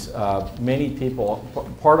 90s, many people,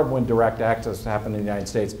 part of when direct access happened in the United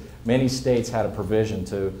States, many states had a provision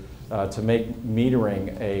to make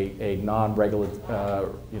metering a non-regulatory,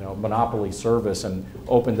 monopoly service and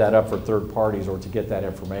opened that up for third parties or to get that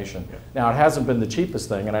information. Now, it hasn't been the cheapest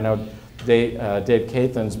thing, and I know Dave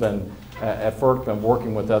Cathan's been at FERC been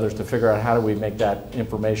working with others to figure out how do we make that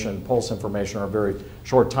information, pulse information, or very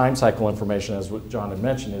short time cycle information, as what John had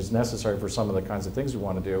mentioned, is necessary for some of the kinds of things we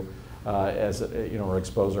want to do as or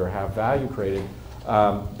expose or have value created.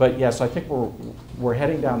 But yes, I think we're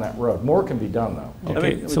heading down that road. More can be done, though.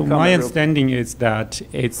 Okay, so my understanding is that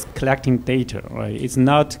it's collecting data, right? It's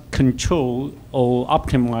not control or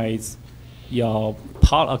optimize your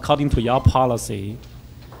according to your policy.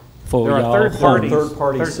 There are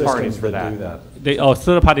third-party systems for that do that.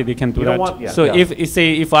 Third party, they can do that.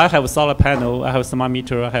 If I have a solar panel, I have a smart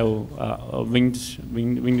meter, I have a wind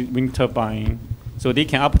turbine, so they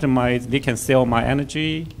can optimize, they can sell my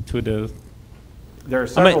energy to the. There are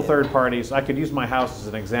several third parties. I could use my house as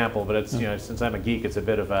an example, but it's since I'm a geek, it's a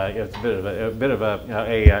bit of a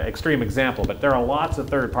extreme example. But there are lots of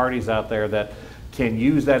third parties out there that can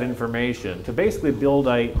use that information to basically build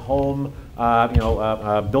a home,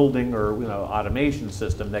 building or automation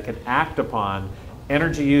system that can act upon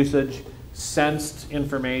energy usage, sensed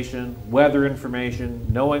information, weather information,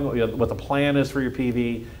 knowing what the plan is for your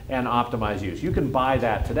PV, and optimize use. You can buy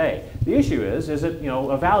that today. The issue is it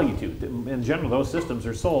a value to? In general, those systems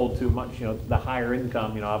are sold to much the higher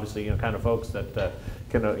income, obviously kind of folks that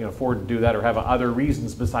can afford to do that or have other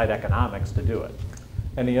reasons beside economics to do it.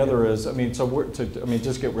 And the other is,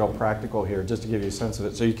 just get real practical here, just to give you a sense of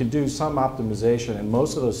it. So you can do some optimization, and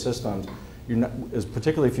most of those systems,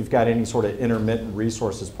 particularly if you've got any sort of intermittent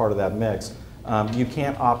resource as part of that mix, you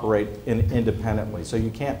can't operate independently. So you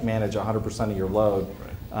can't manage 100% of your load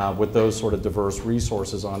with those sort of diverse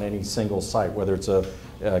resources on any single site, whether it's a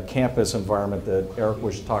campus environment that Erich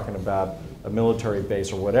was talking about, a military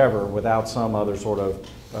base or whatever, without some other sort of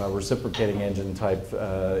reciprocating engine type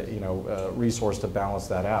resource to balance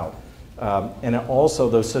that out. And also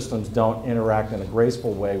those systems don't interact in a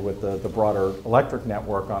graceful way with the broader electric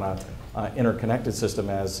network on a interconnected system,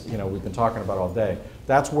 as we've been talking about all day.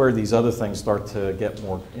 That's where these other things start to get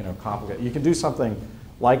more complicated. You can do something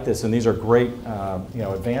like this, and these are great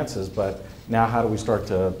advances, but now how do we start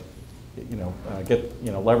to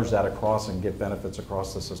leverage that across and get benefits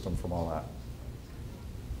across the system from all that?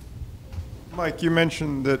 Mike, you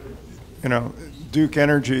mentioned that Duke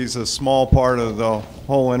Energy is a small part of the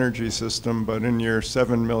whole energy system, but in your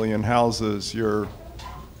 7 million houses, you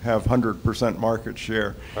have 100% market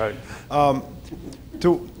share. Right.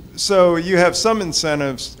 So you have some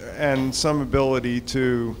incentives and some ability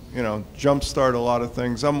to jumpstart a lot of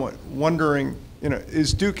things. I'm wondering,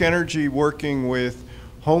 is Duke Energy working with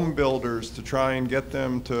home builders to try and get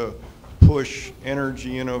them to push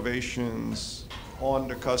energy innovations on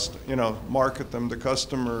to market them to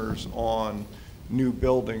customers on new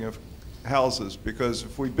building of houses? Because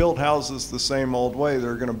if we build houses the same old way,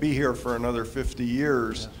 they're going to be here for another 50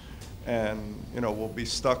 years, and we'll be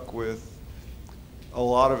stuck with a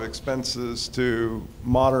lot of expenses to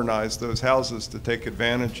modernize those houses to take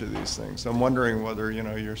advantage of these things. I'm wondering whether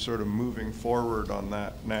you're sort of moving forward on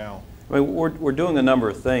that now. I mean, we're doing a number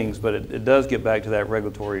of things, but it does get back to that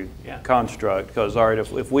regulatory construct. Because all right,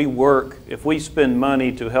 if we spend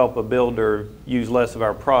money to help a builder use less of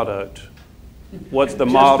our product, what's the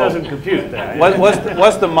model? Just doesn't compute that.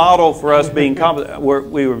 What's the model for us being competent?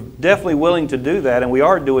 We were definitely willing to do that, and we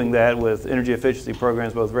are doing that with energy efficiency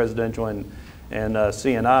programs, both residential and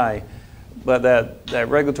C&I. but that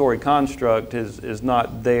regulatory construct is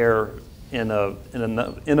not there in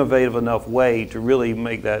an innovative enough way to really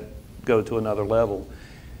make that go to another level.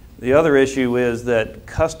 The other issue is that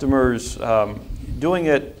customers doing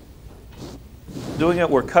it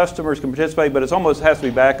where customers can participate, but it almost has to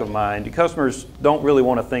be back of mind. The customers don't really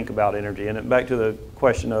want to think about energy. And back to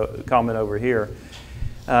the comment over here,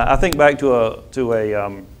 I think back to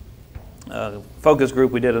a focus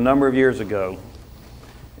group we did a number of years ago.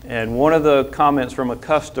 And one of the comments from a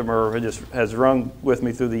customer who just has rung with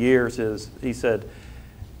me through the years is, he said,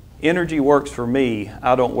 "Energy works for me,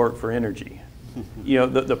 I don't work for energy." You know,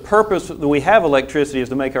 the purpose that we have electricity is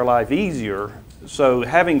to make our life easier. So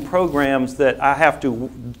having programs that I have to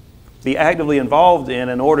be actively involved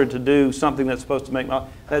in order to do something that's supposed to make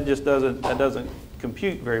that doesn't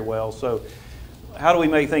compute very well. So how do we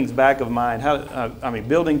make things back of mind? I mean,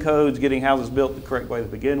 building codes, getting houses built the correct way to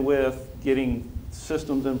begin with, getting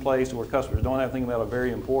systems in place where customers don't have to think about it,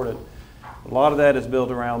 very important. A lot of that is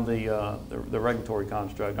built around the regulatory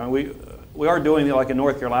construct. I mean, we are doing it, like in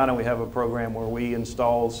North Carolina, we have a program where we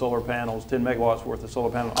install solar panels, 10 megawatts worth of solar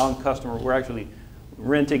panels on customer. We're actually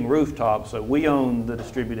renting rooftops, so we own the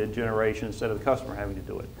distributed generation instead of the customer having to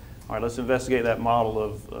do it. All right, let's investigate that model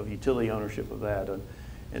of utility ownership of that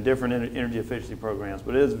and different energy efficiency programs.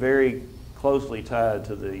 But it is very closely tied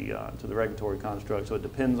to the regulatory construct, so it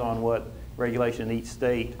depends on what regulation in each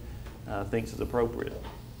state thinks is appropriate.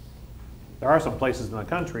 There are some places in the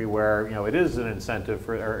country where, you know, it is an incentive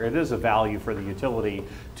for, or it is a value for the utility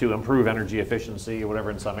to improve energy efficiency or whatever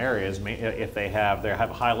in some areas. If they have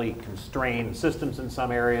highly constrained systems in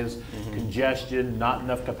some areas, congestion, not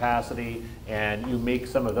enough capacity, and you make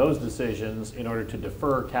some of those decisions in order to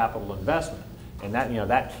defer capital investment. And that, you know,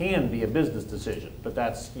 that can be a business decision, but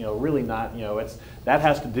that's, you know, really not, you know, that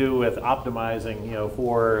has to do with optimizing, you know,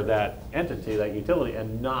 for that entity, that utility,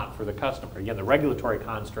 and not for the customer. Again, the regulatory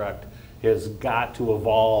construct has got to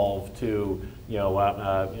evolve to, you know,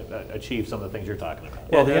 achieve some of the things you're talking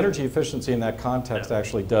about. Well, the energy efficiency in that context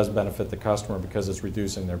actually does benefit the customer because it's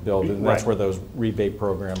reducing their bill, and that's where those rebate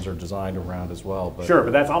programs are designed around as well. But sure,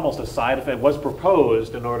 but that's almost a side effect. It was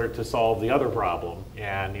proposed in order to solve the other problem,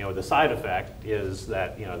 and, you know, the side effect is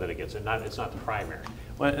that, you know, that it's not the primary.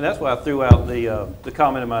 Well, and that's why I threw out the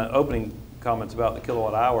comment in my opening comments about the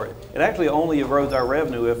kilowatt hour. It actually only erodes our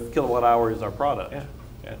revenue if kilowatt hour is our product. Yeah.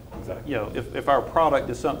 Yeah, exactly. You know, if our product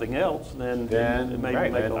is something else, then it may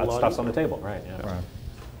make a lot stuff's on the table, right? Yeah. Right.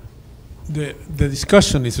 The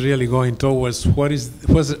discussion is really going towards what is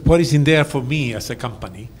in there for me as a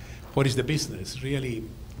company, what is the business. Really,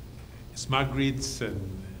 smart grids and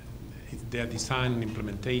their design and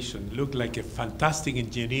implementation look like a fantastic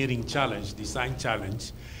engineering challenge, design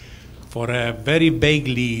challenge, for a very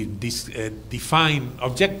vaguely defined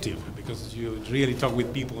objective, because you really talk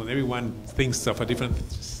with people and everyone thinks of a different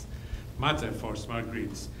matter for smart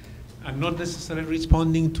grids, and not necessarily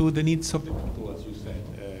responding to the needs of the people, as you said.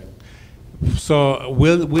 So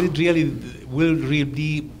will it really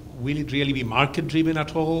be market driven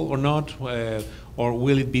at all or not, or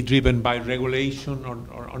will it be driven by regulation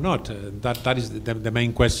or not? That is the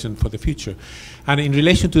main question for the future. And in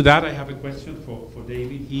relation to that, I have a question for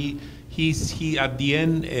David. He at the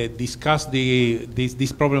end discussed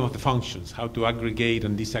this problem of the functions, how to aggregate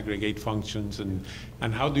and disaggregate functions, and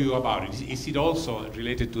how do you about it? Is it also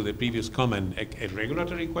related to the previous comment, a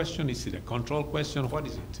regulatory question? Is it a control question? What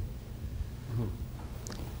is it?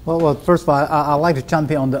 Well, first of all, I'd like to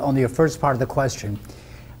jump in on your first part of the question.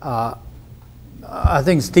 I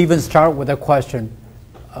think Stephen started with a question.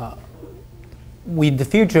 In the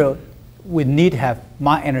future, we need to have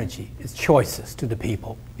my energy. It's choices to the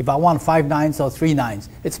people. If I want 5 nines or 3 nines,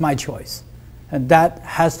 it's my choice. And that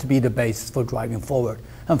has to be the basis for driving forward.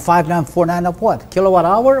 And 5 9, 4 9 of what? Kilowatt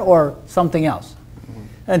hour or something else?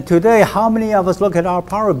 And today, how many of us look at our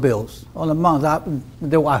power bills on a month?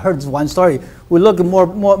 I heard this one story. We look at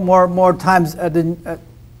more times at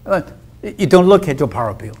you don't look at your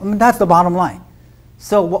power bill. I mean, that's the bottom line.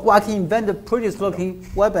 So I can invent the prettiest looking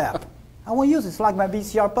web app. I won't use it. It's like my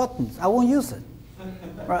VCR buttons. I won't use it.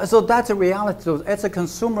 Right? So that's a reality. So as a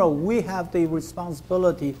consumer, we have the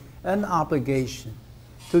responsibility and obligation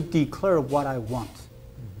to declare what I want.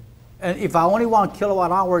 And if I only want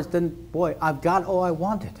kilowatt hours, then boy, I've got all I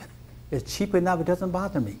wanted. It's cheap enough, it doesn't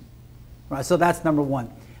bother me. Right? So that's number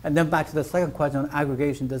one. And then back to the second question on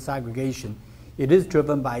aggregation, disaggregation. It is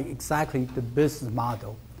driven by exactly the business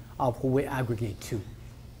model of who we aggregate to.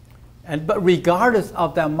 But regardless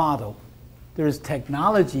of that model, there is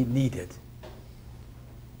technology needed.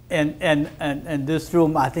 And this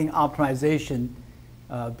room, I think optimization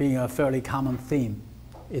being a fairly common theme,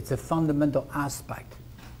 it's a fundamental aspect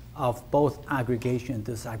of both aggregation and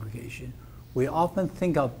disaggregation. We often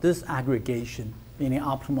think of disaggregation, meaning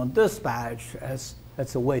optimal dispatch, as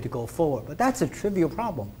a way to go forward, but that's a trivial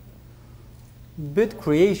problem. Bit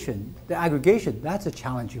creation, the aggregation, that's a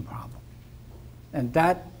challenging problem. And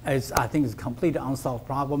that is, I think, is a completely unsolved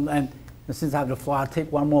problem. And since I have the floor, I'll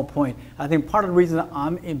take one more point. I think part of the reason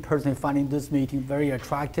I'm personally finding this meeting very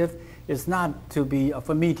attractive is not to be a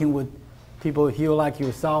meeting with people here like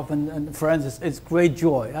yourself and friends. It's great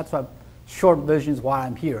joy. That's why short vision is why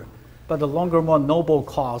I'm here. But the longer, more noble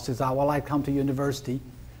cause is I would like to come to university.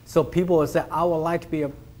 So people will say, I would like to be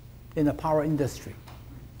in the power industry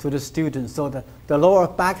to the students. So the lower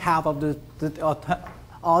back half of the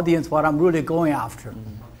audience, what I'm really going after.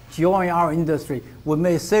 Join our industry. We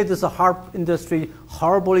may say this is a hard industry,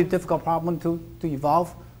 horribly difficult problem to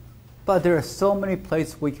evolve, but there are so many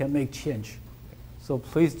places we can make change. So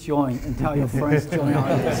please join and tell your friends to join our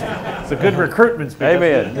industry. It's a good recruitment speech.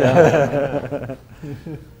 Amen. Yeah.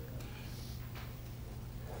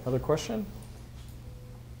 Other question?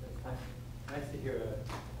 Nice to hear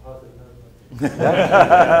a positive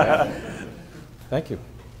note. Thank you.